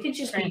walk? And it can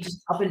just be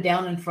just up and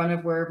down in front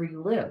of wherever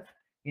you live.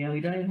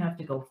 You don't even have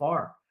to go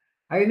far.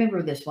 I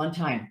remember this one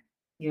time,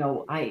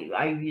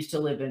 I used to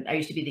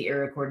be the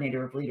area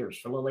coordinator of leaders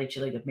for Little H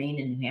League of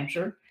Maine and New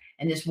Hampshire.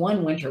 And this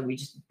one winter,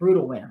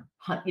 brutal winter,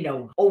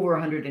 over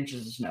 100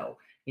 inches of snow,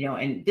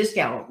 and this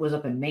gal was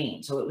up in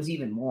Maine. So it was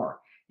even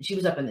more. And she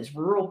was up in this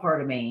rural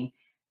part of Maine,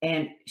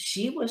 and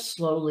she was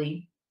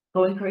slowly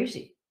going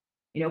crazy.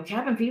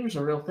 Cabin fever is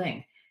a real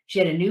thing. She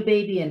had a new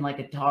baby and like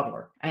a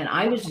toddler. And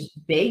I was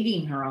just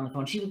begging her on the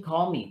phone. She would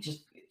call me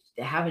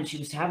she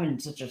was having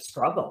such a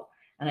struggle.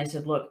 And I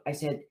said, look,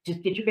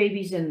 just get your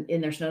babies in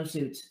their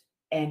snowsuits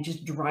and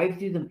just drive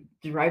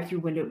through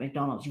window at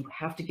McDonald's. You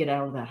have to get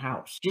out of that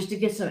house just to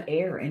get some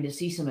air and to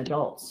see some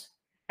adults.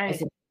 I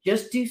said,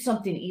 just do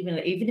something, even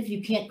if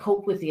you can't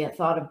cope with the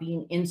thought of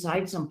being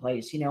inside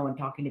someplace, and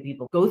talking to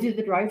people, go through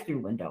the drive-through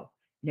window,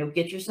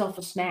 get yourself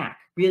a snack.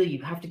 Really,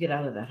 you have to get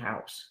out of that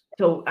house.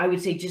 So I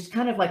would say just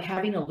kind of like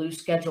having a loose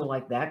schedule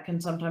like that can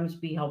sometimes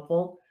be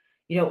helpful.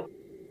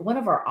 One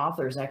of our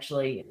authors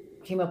actually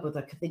came up with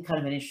kind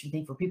of an interesting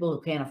thing for people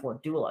who can't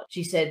afford doula.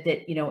 She said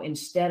that,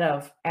 instead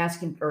of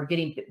asking or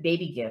getting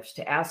baby gifts,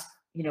 to ask,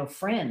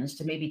 friends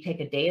to maybe take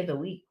a day of the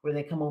week where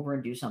they come over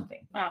and do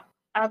something. Wow,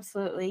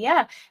 absolutely.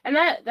 Yeah. And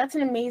that's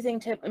an amazing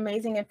tip,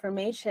 amazing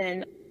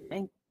information,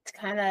 and to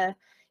kind of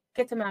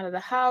get them out of the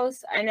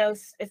house. I know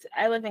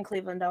I live in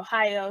Cleveland,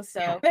 Ohio,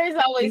 so there's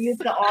always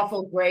the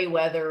awful gray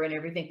weather and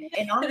everything.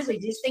 And honestly,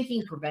 just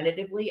thinking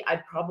preventatively,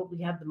 I'd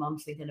probably have the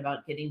moms thinking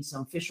about getting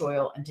some fish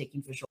oil and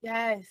taking fish oil.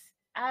 Yes,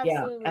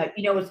 absolutely.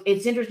 Yeah.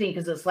 It's interesting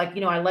because it's like,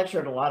 I lecture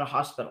at a lot of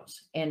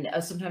hospitals, and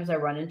sometimes I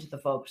run into the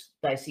folks,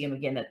 I see them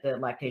again at the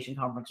lactation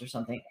conference or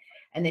something.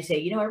 And they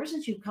say, ever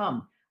since you've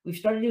come, we've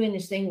started doing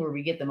this thing where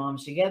we get the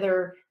moms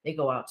together, they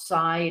go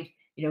outside,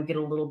 get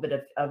a little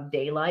bit of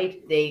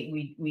daylight.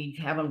 We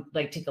have them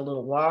like take a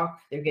little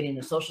walk. They're getting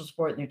the social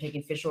support and they're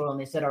taking fish oil.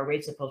 And they said our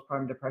rates of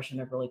postpartum depression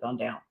have really gone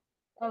down.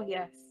 Oh,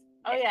 yes.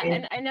 Oh, yeah.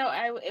 And I know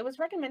it was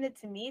recommended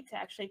to me to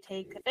actually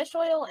take fish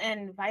oil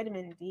and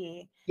vitamin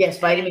D. Yes,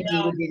 vitamin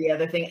D would be the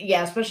other thing.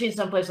 Yeah, especially in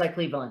some place like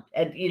Cleveland.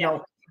 And,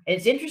 and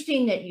it's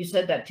interesting that you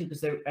said that too,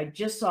 because I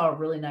just saw a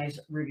really nice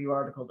review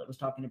article that was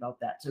talking about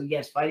that. So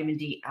yes, vitamin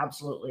D,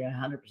 absolutely.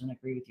 100%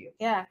 agree with you.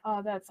 Yeah.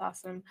 Oh, that's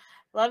awesome.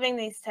 Loving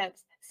these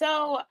tips.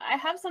 So I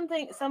have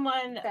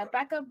someone that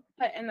Becca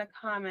put in the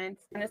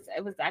comments, and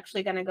it was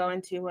actually going to go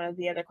into one of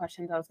the other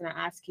questions I was going to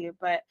ask you,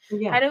 but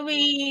how do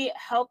we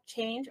help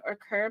change or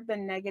curb the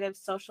negative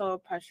social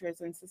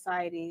pressures in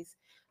societies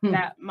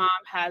that mom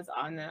has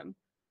on them?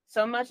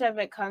 so much of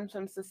it comes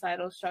from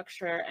societal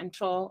structure and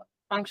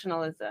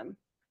functionalism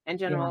and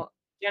Yeah.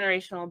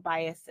 generational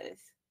biases.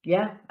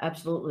 Yeah,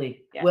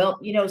 absolutely. Yeah. Well,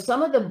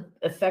 some of the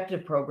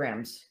effective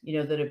programs,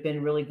 that have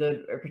been really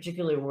good, or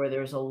particularly where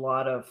there's a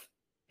lot of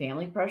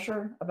family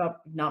pressure about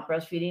not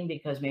breastfeeding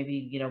because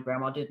maybe,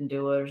 grandma didn't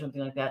do it or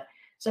something like that.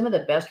 Some of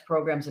the best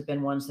programs have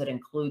been ones that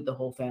include the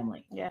whole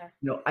family. Yeah.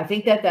 I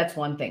think that that's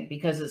one thing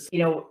because it's,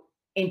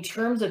 in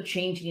terms of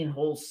changing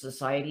whole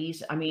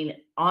societies, I mean,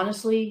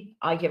 honestly,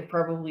 I have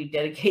probably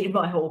dedicated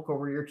my whole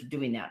career to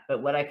doing that.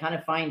 But what I kind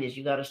of find is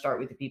you got to start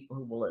with the people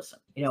who will listen,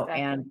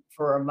 Exactly. and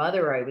for a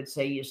mother, I would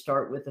say you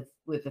start with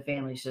the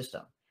family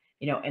system,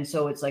 and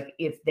so it's like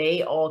if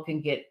they all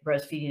can get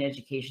breastfeeding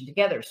education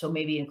together, so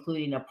maybe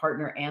including a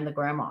partner and the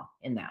grandma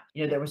in that.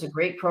 There was a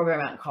great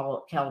program out in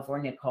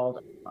California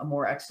called A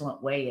More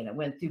Excellent Way, and it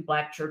went through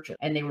Black churches,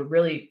 and they were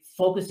really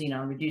focusing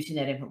on reducing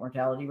that infant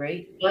mortality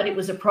rate. But it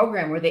was a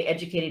program where they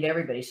educated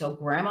everybody. So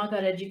grandma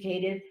got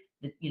educated,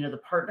 the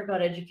partner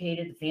got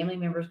educated, the family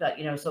members got,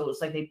 so it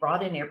was like they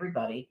brought in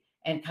everybody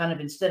and kind of,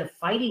 instead of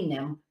fighting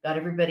them, got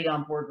everybody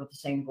on board with the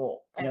same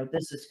goal.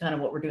 This is kind of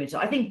what we're doing. So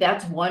I think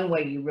that's one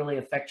way you really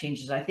affect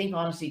changes. I think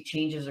honestly,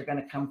 changes are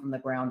going to come from the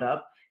ground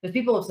up, because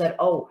people have said,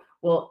 oh,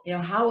 well,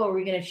 how are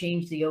we going to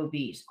change the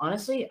OBs?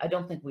 Honestly, I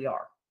don't think we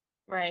are.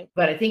 Right.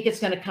 But I think it's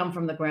going to come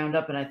from the ground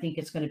up, and I think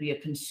it's going to be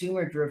a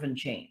consumer driven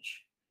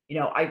change.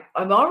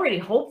 I'm already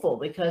hopeful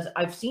because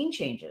I've seen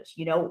changes.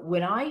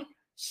 When I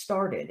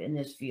started in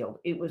this field,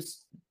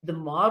 the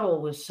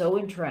model was so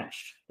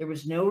entrenched. There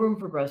was no room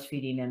for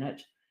breastfeeding in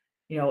it,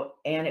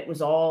 and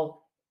it's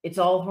all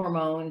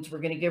hormones. We're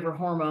going to give her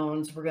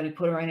hormones. We're going to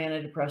put her on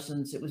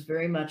antidepressants. It was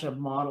very much a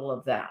model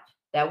of that.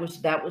 That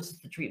was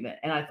the treatment.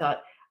 And I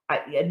thought,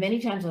 many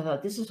times I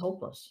thought, this is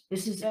hopeless.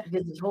 This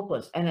is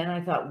hopeless. And then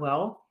I thought,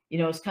 well,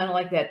 it's kind of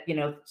like that,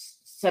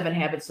 7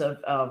 Habits of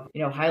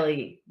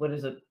highly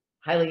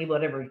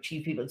whatever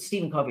achieved people. It's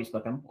Stephen Covey's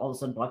book. I'm all of a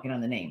sudden blocking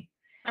on the name.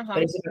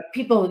 But it's about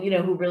people,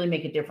 who really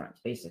make a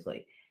difference,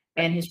 basically.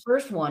 And his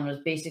first one was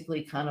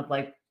basically kind of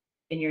like,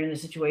 and you're in a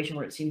situation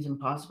where it seems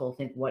impossible to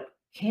think, what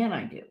can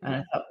I do? And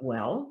I thought,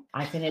 well,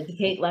 I can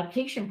educate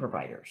lactation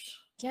providers.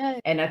 Yeah.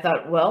 And I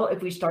thought, well,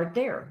 if we start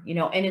there,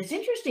 and it's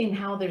interesting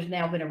how there's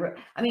now been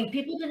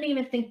people didn't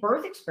even think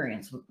birth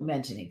experience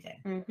meant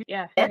anything.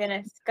 Yeah. My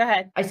goodness. Go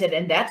ahead. I said,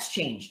 and that's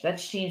changed.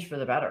 That's changed for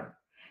the better.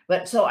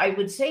 But so I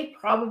would say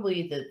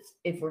probably that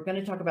if we're going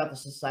to talk about the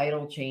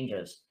societal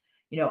changes,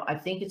 I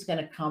think it's going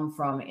to come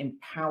from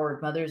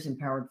empowered mothers,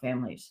 empowered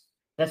families.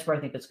 That's where I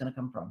think it's going to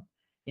come from,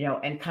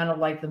 and kind of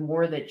like the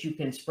more that you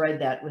can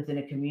spread that within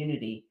a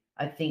community,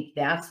 I think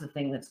that's the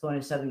thing that's going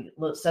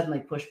to suddenly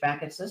push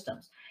back at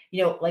systems.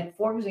 Like,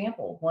 for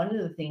example, one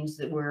of the things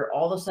that where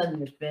all of a sudden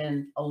there's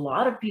been a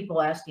lot of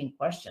people asking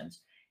questions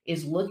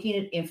is looking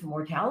at infant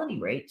mortality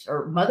rates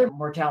or mother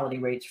mortality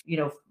rates,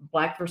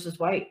 Black versus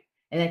white.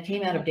 And that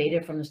came out of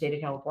data from the state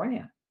of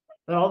California.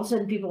 But all of a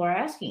sudden people are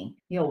asking,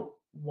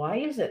 why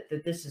is it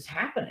that this is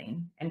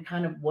happening? And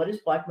kind of what is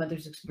Black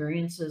mothers'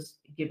 experiences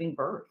giving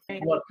birth?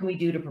 Right. What can we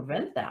do to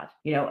prevent that?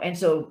 And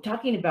so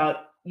talking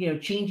about,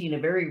 changing a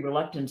very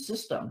reluctant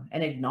system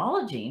and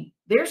acknowledging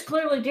there's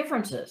clearly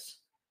differences.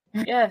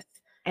 Yes.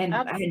 And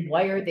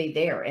why are they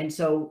there? And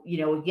so,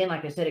 again,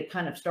 like I said, it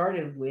kind of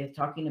started with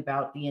talking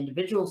about the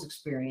individual's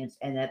experience,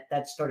 and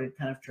that started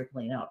kind of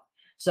trickling up.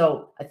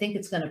 So I think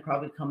it's going to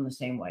probably come the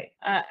same way.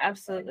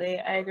 Absolutely.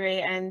 I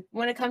agree. And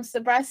when it comes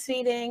to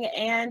breastfeeding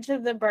and to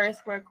the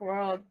birth work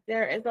world,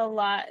 there is a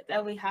lot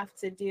that we have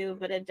to do,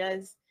 but it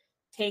does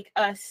take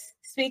us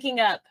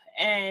speaking up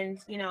and,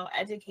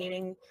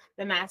 educating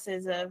the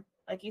masses of,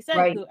 like you said,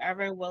 right,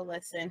 whoever will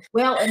listen.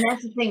 Well, and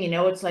that's the thing,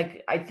 it's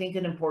like, I think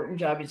an important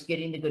job is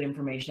getting the good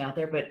information out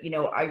there, but,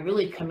 I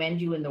really commend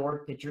you in the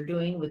work that you're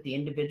doing with the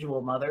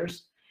individual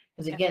mothers,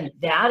 because again,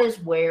 that is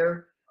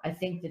where I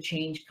think the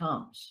change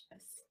comes.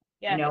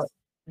 Yes.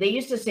 They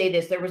used to say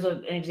this, there was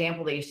an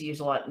example they used to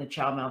use a lot in the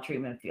child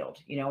maltreatment field,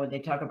 when they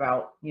talk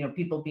about,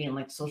 people being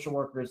like social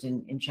workers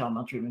in child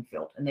maltreatment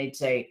field. And they'd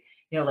say,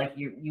 like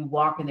you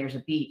walk and there's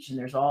a beach and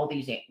there's all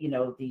these,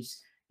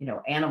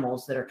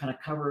 animals that are kind of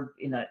covered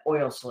in an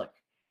oil slick,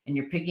 and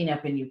you're picking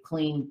up and you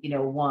clean,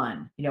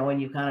 one,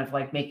 and you kind of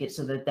like make it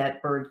so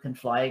that bird can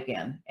fly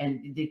again.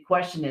 And the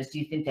question is, do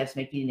you think that's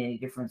making any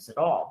difference at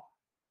all?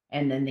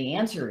 And then the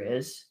answer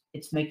is,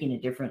 it's making a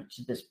difference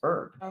to this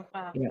bird. Oh,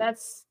 wow.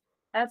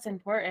 That's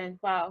important.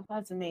 Wow.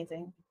 That's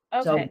amazing.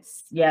 Okay.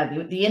 So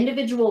yeah, the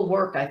individual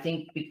work, I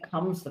think,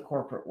 becomes the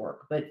corporate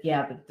work. But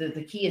yeah,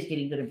 the key is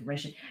getting good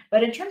information.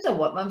 But in terms of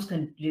what moms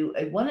can do,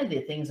 one of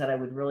the things that I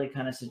would really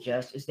kind of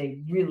suggest is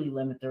they really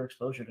limit their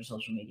exposure to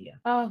social media.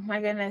 Oh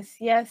my goodness.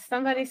 Yes.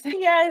 Somebody said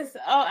yes.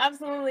 Oh,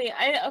 absolutely.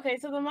 Okay.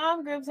 So the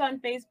mom groups on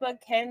Facebook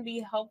can be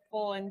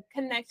helpful in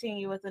connecting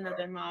you with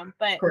another mom,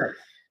 but correct,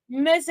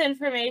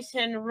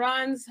 misinformation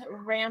runs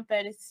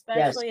rampant,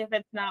 especially if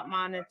it's not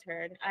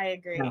monitored. I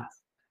agree.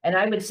 And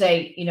I would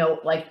say,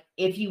 like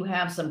if you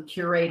have some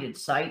curated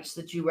sites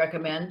that you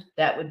recommend,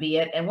 that would be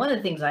it. And one of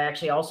the things I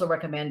actually also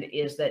recommend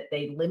is that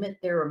they limit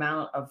their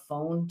amount of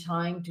phone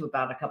time to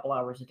about a couple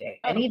hours a day.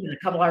 And Oh, even a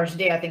couple hours a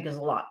day, I think is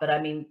a lot. But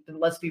I mean,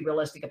 let's be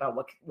realistic about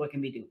what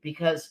can we do?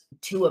 Because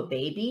to a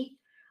baby,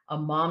 a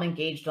mom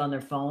engaged on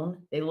their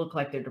phone, they look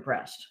like they're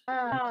depressed.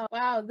 wow,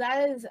 wow,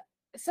 that is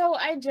so.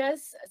 I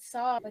just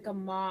saw like a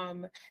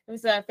mom. It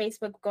was a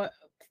Facebook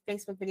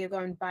video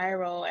going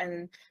viral,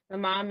 and the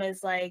mom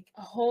is like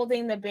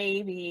holding the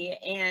baby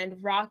and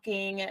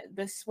rocking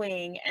the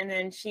swing, and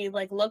then she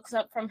like looks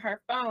up from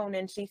her phone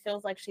and she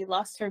feels like she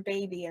lost her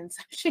baby, and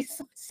so she's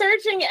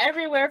searching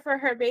everywhere for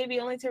her baby,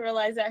 only to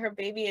realize that her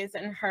baby is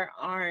in her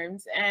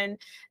arms. And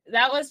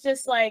that was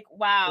just like,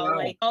 wow, Wow.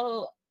 like,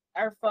 oh,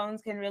 our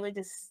phones can really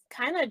just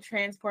kind of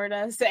transport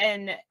us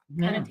and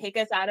kind Yeah. of take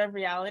us out of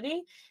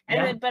reality. And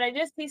Yeah. then, but I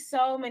just see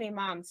so many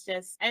moms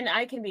just, and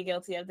I can be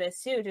guilty of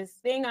this too,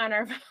 just being on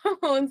our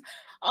phones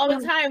all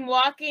the time,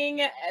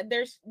 walking,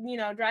 there's,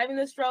 driving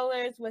the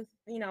strollers with,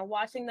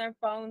 watching their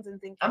phones and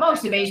things I'm like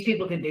almost that. So amazed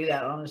people can do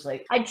that,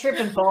 honestly. I'd trip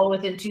and fall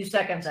within 2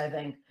 seconds, I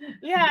think.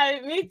 yeah,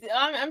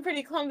 I'm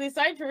pretty clumsy,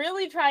 so I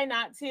really try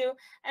not to.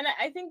 And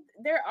I think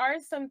there are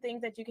some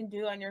things that you can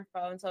do on your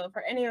phone. So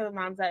for any of the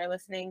moms that are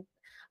listening,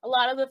 a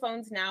lot of the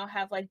phones now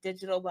have like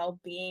digital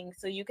well-being,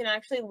 so you can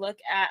actually look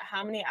at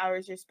how many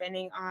hours you're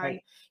spending on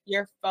Right.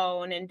 your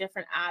phone and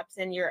different apps,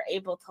 and you're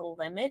able to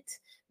limit Yes.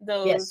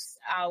 those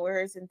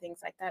hours and things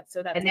like that.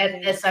 So that's And something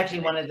you that's can actually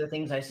one implement. of the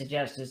things I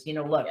suggest is,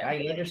 look, Yeah.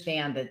 I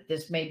understand that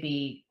this may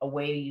be a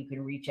way you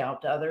can reach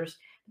out to others.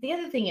 The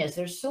other thing is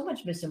there's so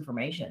much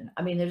misinformation.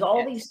 I mean, there's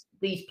all Yes.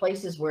 these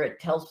places where it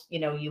tells,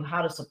 you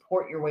how to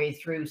support your way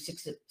through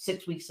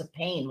 6 weeks of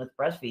pain with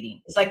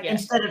breastfeeding. It's like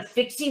Yes. instead of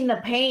fixing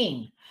the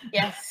pain.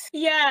 Yes.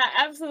 Yeah,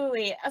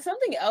 absolutely.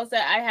 Something else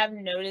that I have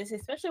noticed,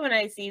 especially when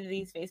I see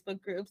these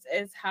Facebook groups,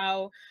 is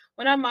how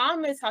when a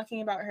mom is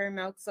talking about her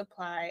milk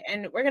supply,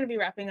 and we're going to be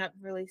wrapping up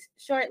really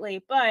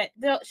shortly, but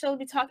she'll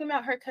be talking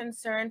about her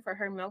concern for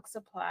her milk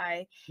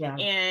supply Yeah.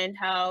 and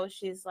how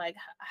she's like,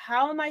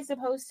 how am I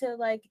supposed to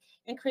like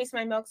increase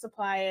my milk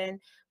supply, and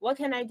what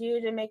can I do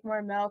to make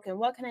more milk, and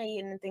what can I eat,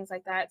 and things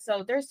like that.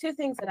 So there's two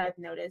things that I've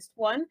noticed.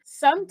 One,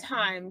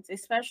 sometimes,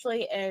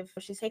 especially if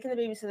she's taking the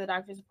baby to the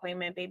doctor's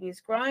appointment, baby is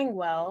growing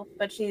well,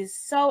 but she's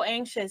so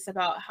anxious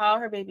about how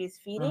her baby is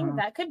feeding, Uh-huh.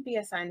 that could be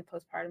a sign of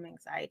postpartum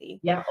anxiety.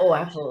 Yeah. Oh,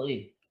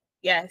 absolutely.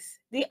 Yes.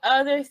 The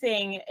other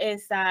thing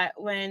is that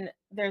when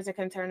there's a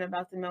concern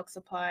about the milk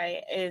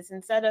supply, is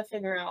instead of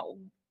figuring out,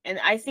 and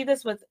I see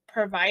this with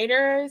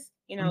providers,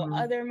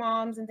 Mhm. other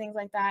moms and things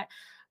like that.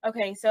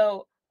 Okay,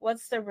 so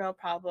what's the real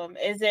problem?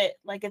 Is it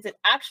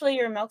actually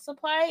your milk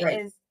supply? Right.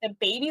 Is the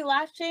baby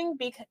latching?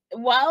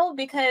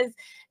 Because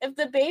if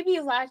the baby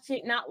is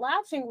not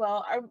latching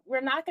well, we're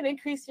not going to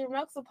increase your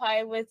milk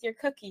supply with your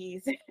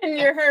cookies and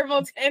your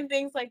herbal and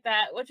things like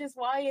that, which is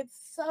why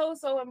it's so,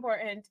 so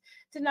important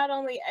to not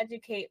only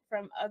educate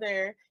from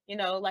other,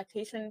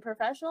 lactation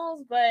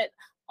professionals, but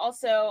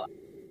also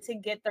to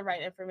get the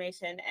right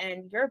information.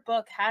 And your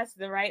book has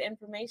the right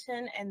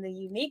information and the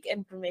unique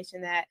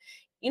information that,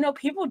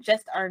 people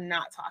just are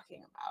not talking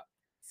about.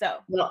 So,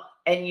 Well,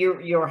 and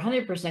you're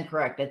 100%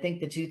 correct. I think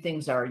the two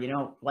things are,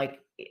 like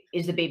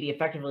is the baby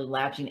effectively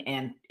latching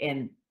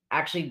and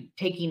actually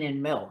taking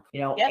in milk,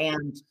 yep.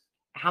 and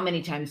how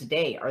many times a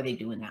day are they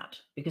doing that?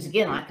 Because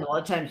again, Hmm. like a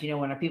lot of times,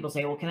 when people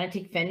say, "Well, can I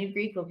take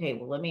fenugreek?" Okay,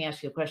 well, let me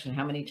ask you a question.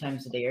 How many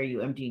times a day are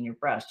you emptying your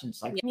breast? And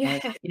it's like, Yeah.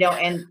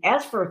 and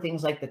as for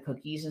things like the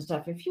cookies and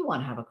stuff, if you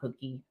want to have a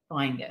cookie,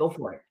 fine, Yes. go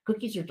for it.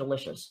 Cookies are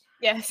delicious.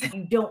 Yes.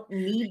 You don't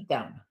need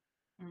them,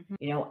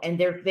 Mhm. and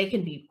they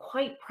can be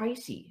quite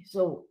pricey.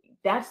 So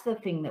that's the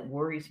thing that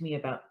worries me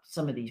about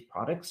some of these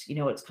products.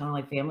 It's kind of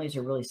like families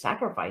are really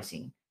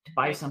sacrificing to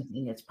buy Right.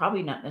 something that's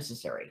probably not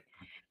necessary.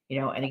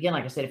 And again,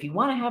 like I said, if you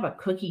want to have a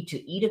cookie to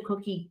eat a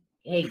cookie,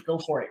 hey, go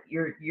for it.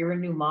 You're a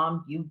new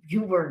mom. You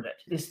earned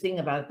it. This thing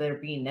about there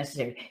being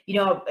necessary.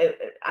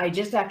 I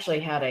just actually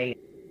had a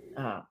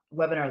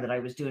webinar that I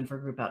was doing for a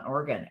group out in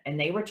Oregon, and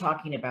they were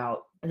talking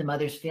about the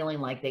mothers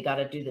feeling like they got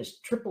to do this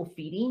triple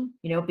feeding,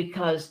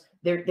 because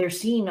they're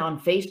seeing on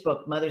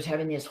Facebook mothers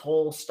having this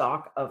whole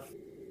stock of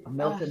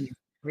milk Uh, in the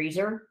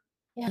freezer.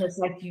 yeah. And it's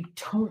like you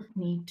don't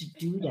need to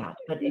do that,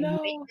 but you may No.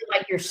 feel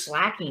like you're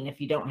slacking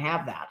if you don't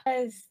have that.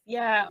 Yes,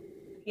 yeah,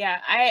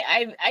 yeah.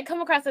 I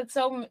come across it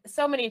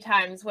so many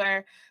times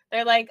where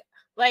they're like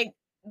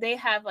they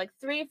have like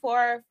 3,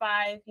 4,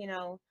 5,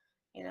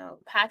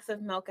 packs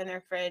of milk in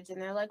their fridge,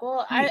 and they're like,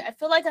 well, I, Right. I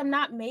feel like I'm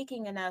not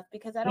making enough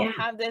because I don't Yeah.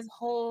 have this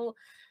whole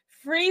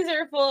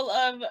freezer full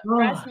of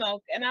breast Oh,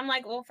 milk. And I'm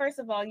like, well, first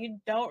of all, you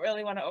don't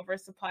really want an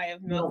oversupply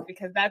of milk no.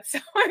 because that's so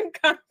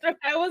uncomfortable.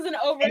 I was an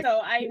over, And, so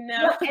I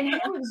know. and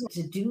how is it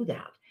to do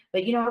that?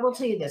 But I will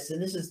tell you this,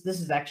 and this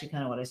is actually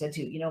kind of what I said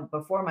too.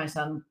 Before my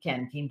son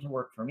Ken came to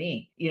work for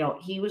me,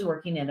 he was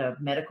working in a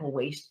medical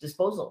waste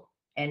disposal,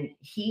 and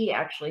he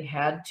actually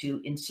had to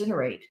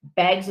incinerate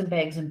bags and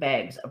bags and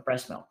bags of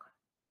breast milk.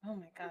 Oh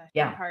my gosh,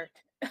 your Yeah. heart.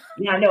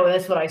 Yeah, no,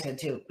 that's what I said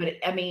too. But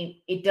I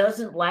mean, it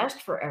doesn't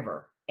last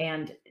forever.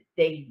 And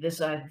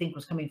this I think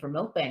was coming from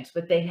milk banks,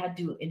 but they had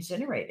to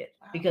incinerate it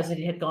because it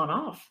had gone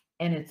off.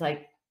 And it's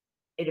like,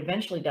 it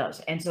eventually does.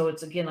 And so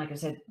it's, again, like I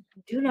said,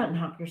 do not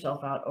knock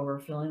yourself out over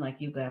feeling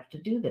like you have to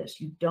do this.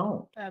 You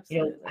don't.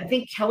 Absolutely. I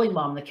think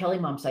the Kelly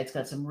Mom site's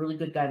got some really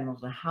good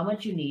guidance on how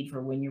much you need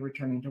for when you're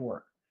returning to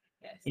work.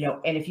 Yes.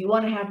 And if you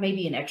want to have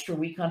maybe an extra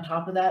week on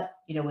top of that,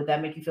 would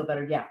that make you feel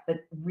better? Yeah.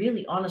 But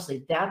really,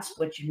 honestly, that's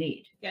what you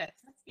need. Yes.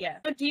 Yeah.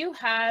 So do you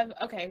have,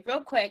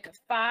 real quick,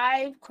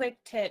 5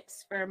 quick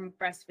tips for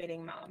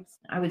breastfeeding moms?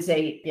 I would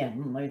say, let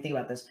me think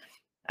about this.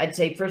 I'd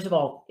say, first of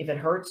all, if it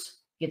hurts,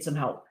 get some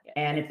help.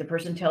 And if the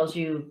person tells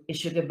you it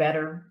should get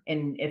better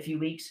in a few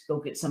weeks, go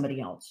get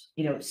somebody else.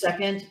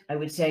 Second, I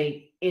would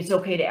say it's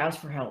okay to ask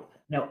for help.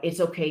 No,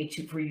 it's okay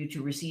for you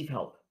to receive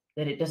help,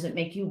 that it doesn't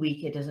make you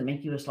weak. It doesn't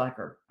make you a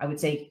slacker. I would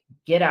say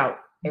get out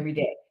every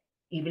day.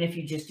 Even if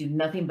you just do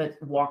nothing but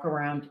walk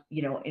around,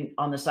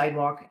 on the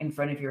sidewalk in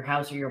front of your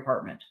house or your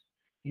apartment,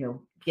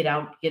 get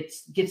out,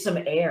 get some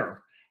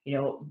air,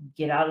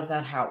 get out of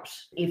that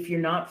house. If you're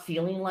not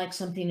feeling like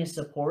something is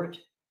support,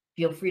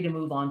 feel free to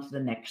move on to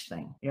the next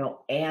thing,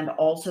 and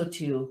also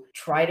to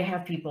try to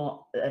have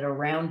people that are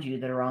around you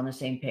that are on the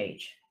same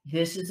page.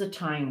 This is a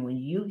time when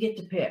you get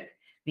to pick,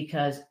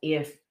 because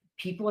if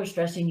people are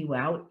stressing you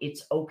out,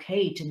 it's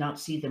okay to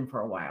not see them for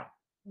a while.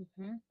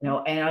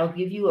 And I'll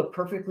give you a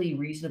perfectly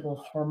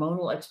reasonable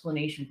hormonal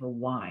explanation for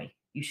why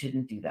you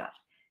shouldn't do that.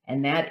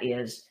 And that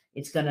is,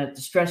 the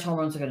stress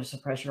hormones are going to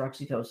suppress your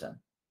oxytocin.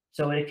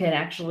 So it can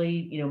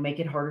actually, make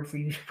it harder for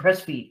you to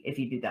breastfeed if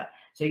you do that.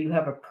 So you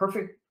have a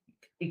perfect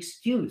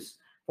excuse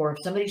for, if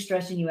somebody's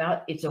stressing you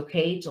out, it's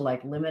okay to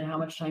limit how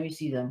much time you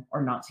see them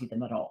or not see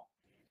them at all.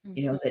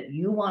 That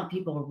you want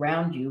people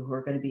around you who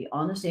are going to be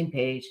on the same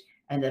page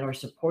and that are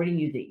supporting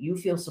you, that you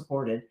feel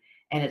supported.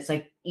 And it's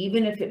like,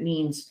 even if it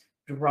means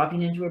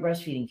dropping into a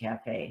breastfeeding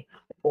cafe,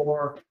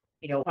 or,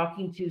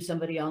 talking to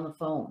somebody on the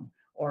phone,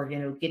 or,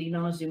 getting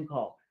on a Zoom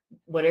call,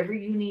 whatever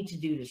you need to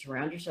do to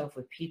surround yourself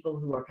with people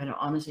who are kind of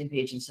on the same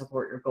page and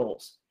support your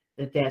goals,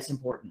 that's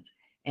important.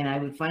 And I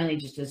would finally,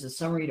 just as a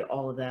summary to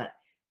all of that,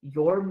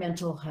 your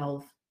mental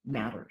health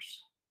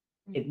matters.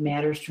 It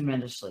matters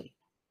tremendously.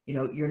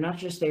 You're not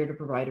just there to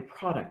provide a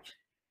product.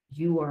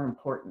 You are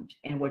important.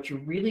 And what you're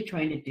really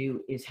trying to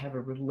do is have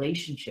a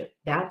relationship.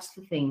 That's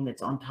the thing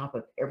that's on top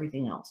of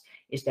everything else,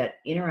 is that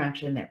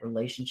interaction, that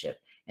relationship.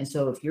 And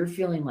so if you're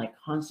feeling like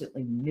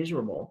constantly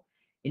miserable,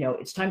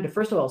 it's time to,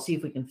 first of all, see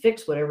if we can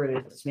fix whatever it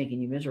is that's making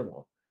you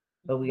miserable.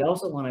 But we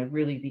also want to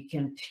really be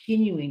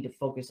continuing to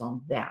focus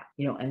on that,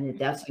 and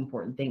that's the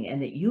important thing, and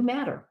that you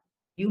matter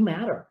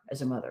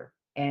as a mother.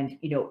 And,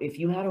 if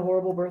you had a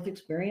horrible birth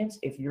experience,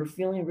 if you're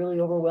feeling really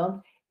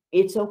overwhelmed,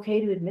 it's okay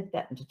to admit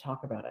that and to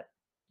talk about it.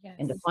 Yes.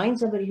 And to find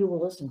somebody who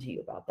will listen to you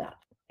about that,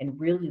 and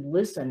really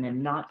listen,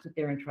 and not sit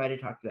there and try to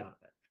talk you out of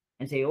it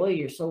and say, oh,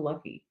 you're so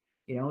lucky.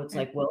 It's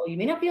like, well, you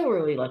may not feel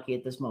really lucky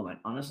at this moment,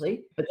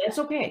 honestly, but that's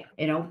okay.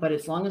 But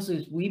as long as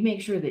we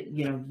make sure that,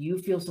 you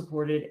feel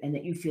supported and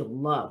that you feel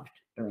loved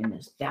during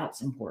this,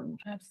 that's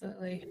important.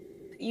 Absolutely.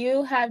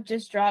 You have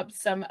just dropped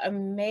some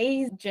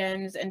amazing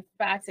gems and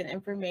facts and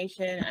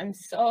information. I'm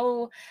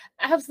so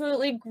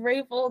absolutely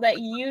grateful that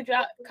you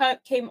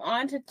came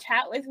on to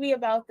chat with me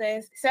about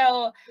this.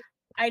 So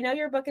I know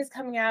your book is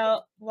coming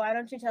out. Why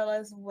don't you tell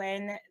us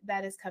when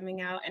that is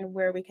coming out and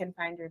where we can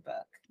find your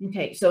book?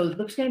 Okay, so the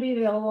book's going to be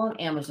available on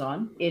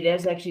Amazon. It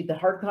is actually, the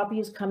hard copy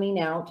is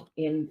coming out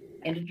in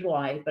end of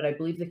July, but I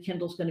believe the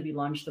Kindle's going to be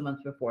launched the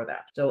month before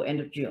that. So end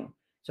of June.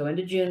 So end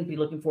of June, be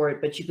looking for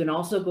it. But you can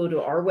also go to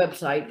our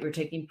website. We're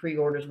taking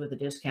pre-orders with a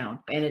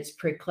discount, and it's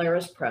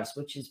Preclarus Press,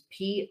 which is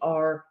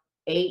Praeclarus.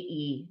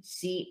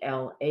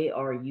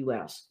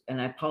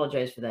 And I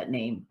apologize for that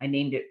name. I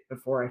named it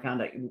before I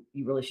found out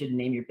you really shouldn't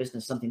name your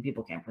business something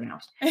people can't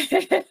pronounce.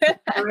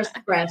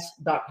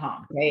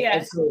 Preclaruspress.com. Okay.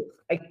 Yes.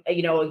 And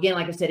so, again,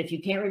 like I said, if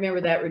you can't remember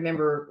that,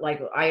 remember,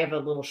 like, I have a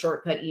little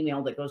shortcut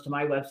email that goes to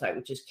my website,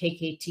 which is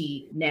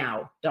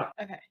kktnow.com.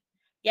 Okay.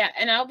 Yeah,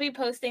 and I'll be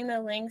posting the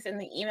links in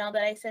the email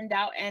that I send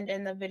out and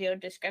in the video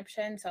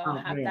description. So I'll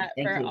have that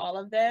for all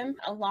of them,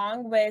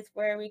 along with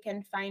where we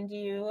can find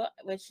you,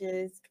 which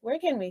is, where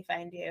can we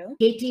find you?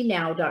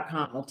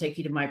 ktnow.com will take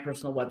you to my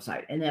personal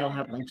website, and that'll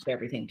have links to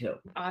everything too.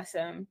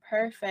 Awesome.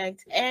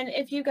 Perfect. And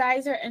if you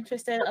guys are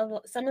interested,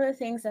 some of the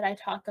things that I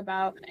talk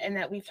about and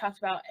that we've talked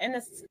about in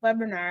this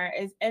webinar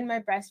is in my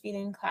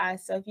breastfeeding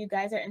class. So if you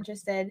guys are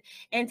interested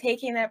in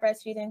taking that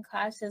breastfeeding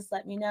class, just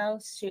let me know,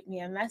 shoot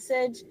me a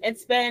message.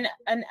 It's been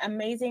an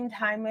amazing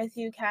time with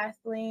you,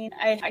 Kathleen.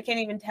 I can't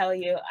even tell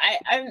you.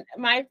 I'm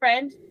my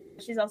friend.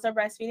 She's also a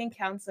breastfeeding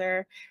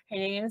counselor. Her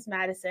name is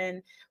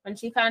Madison. When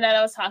she found out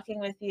I was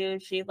talking with you,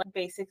 she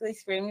basically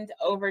screamed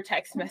over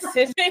text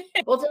message.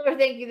 Well, tell her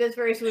thank you. That's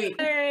very sweet.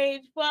 All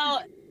right.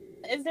 Well,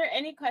 is there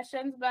any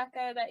questions,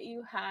 Becca, that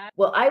you have?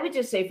 Well, I would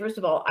just say, first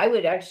of all, I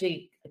would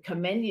actually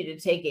commend you to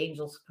take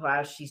Angel's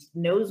class. She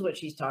knows what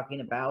she's talking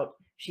about.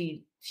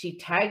 She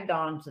tagged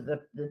on to the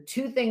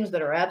 2 things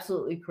that are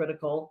absolutely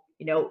critical.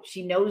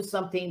 She knows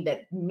something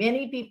that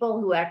many people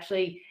who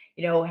actually,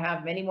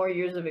 have many more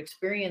years of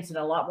experience and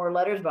a lot more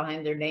letters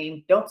behind their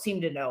name don't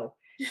seem to know.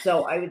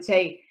 So I would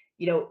say,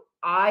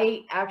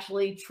 I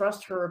actually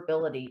trust her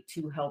ability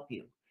to help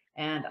you.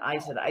 And I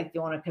said, I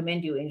want to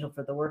commend you, Angel,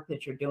 for the work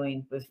that you're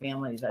doing with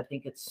families. I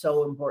think it's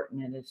so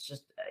important, and it's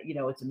just,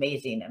 it's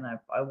amazing. And I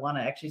want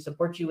to actually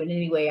support you in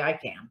any way I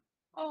can.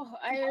 Oh,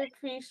 I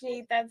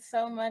appreciate that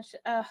so much.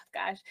 Oh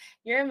gosh,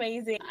 you're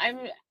amazing.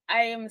 I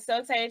am so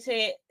excited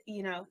to,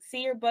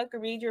 see your book,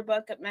 read your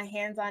book, get my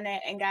hands on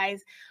it. And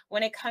guys,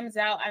 when it comes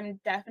out, I'm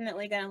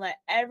definitely going to let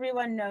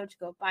everyone know to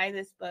go buy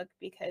this book,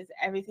 because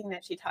everything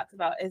that she talks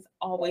about is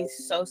always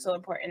so, so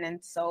important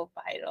and so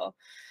vital.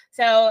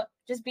 So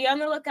just be on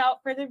the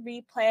lookout for the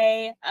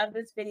replay of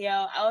this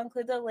video. I'll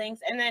include the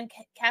links. And then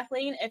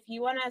Kathleen, if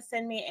you want to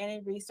send me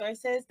any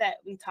resources that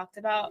we talked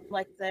about,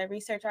 like the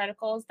research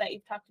articles that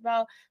you've talked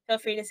about, feel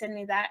free to send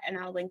me that, and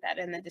I'll link that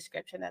in the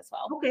description as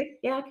well. Okay.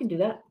 Yeah, I can do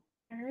that.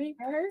 All right,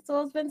 perfect.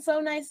 So it's been so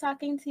nice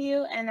talking to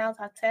you, and I'll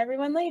talk to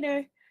everyone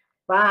later.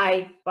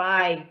 Bye.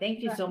 Bye.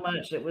 Thank you so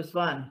much. It was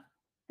fun.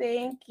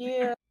 Thank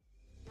you.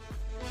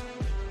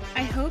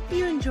 I hope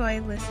you enjoy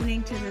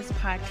listening to this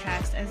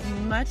podcast as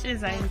much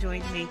as I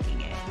enjoyed making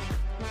it.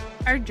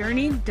 Our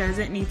journey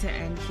doesn't need to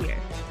end here.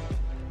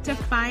 To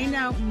find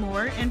out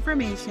more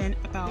information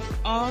about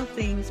all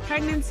things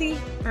pregnancy,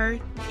 birth,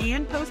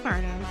 and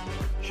postpartum,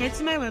 head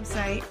to my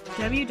website,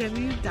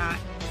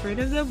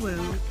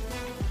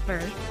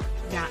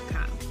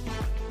 www.fruitofthewombbirth.com.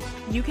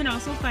 You can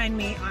also find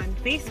me on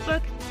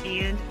Facebook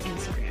and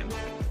Instagram.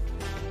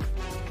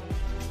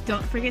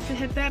 Don't forget to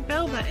hit that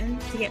bell button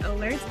to get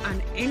alerts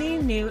on any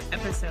new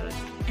episodes.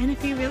 And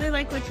if you really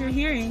like what you're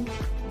hearing,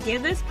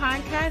 give this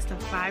podcast a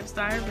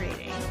 5-star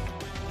rating.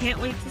 Can't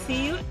wait to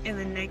see you in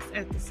the next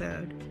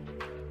episode.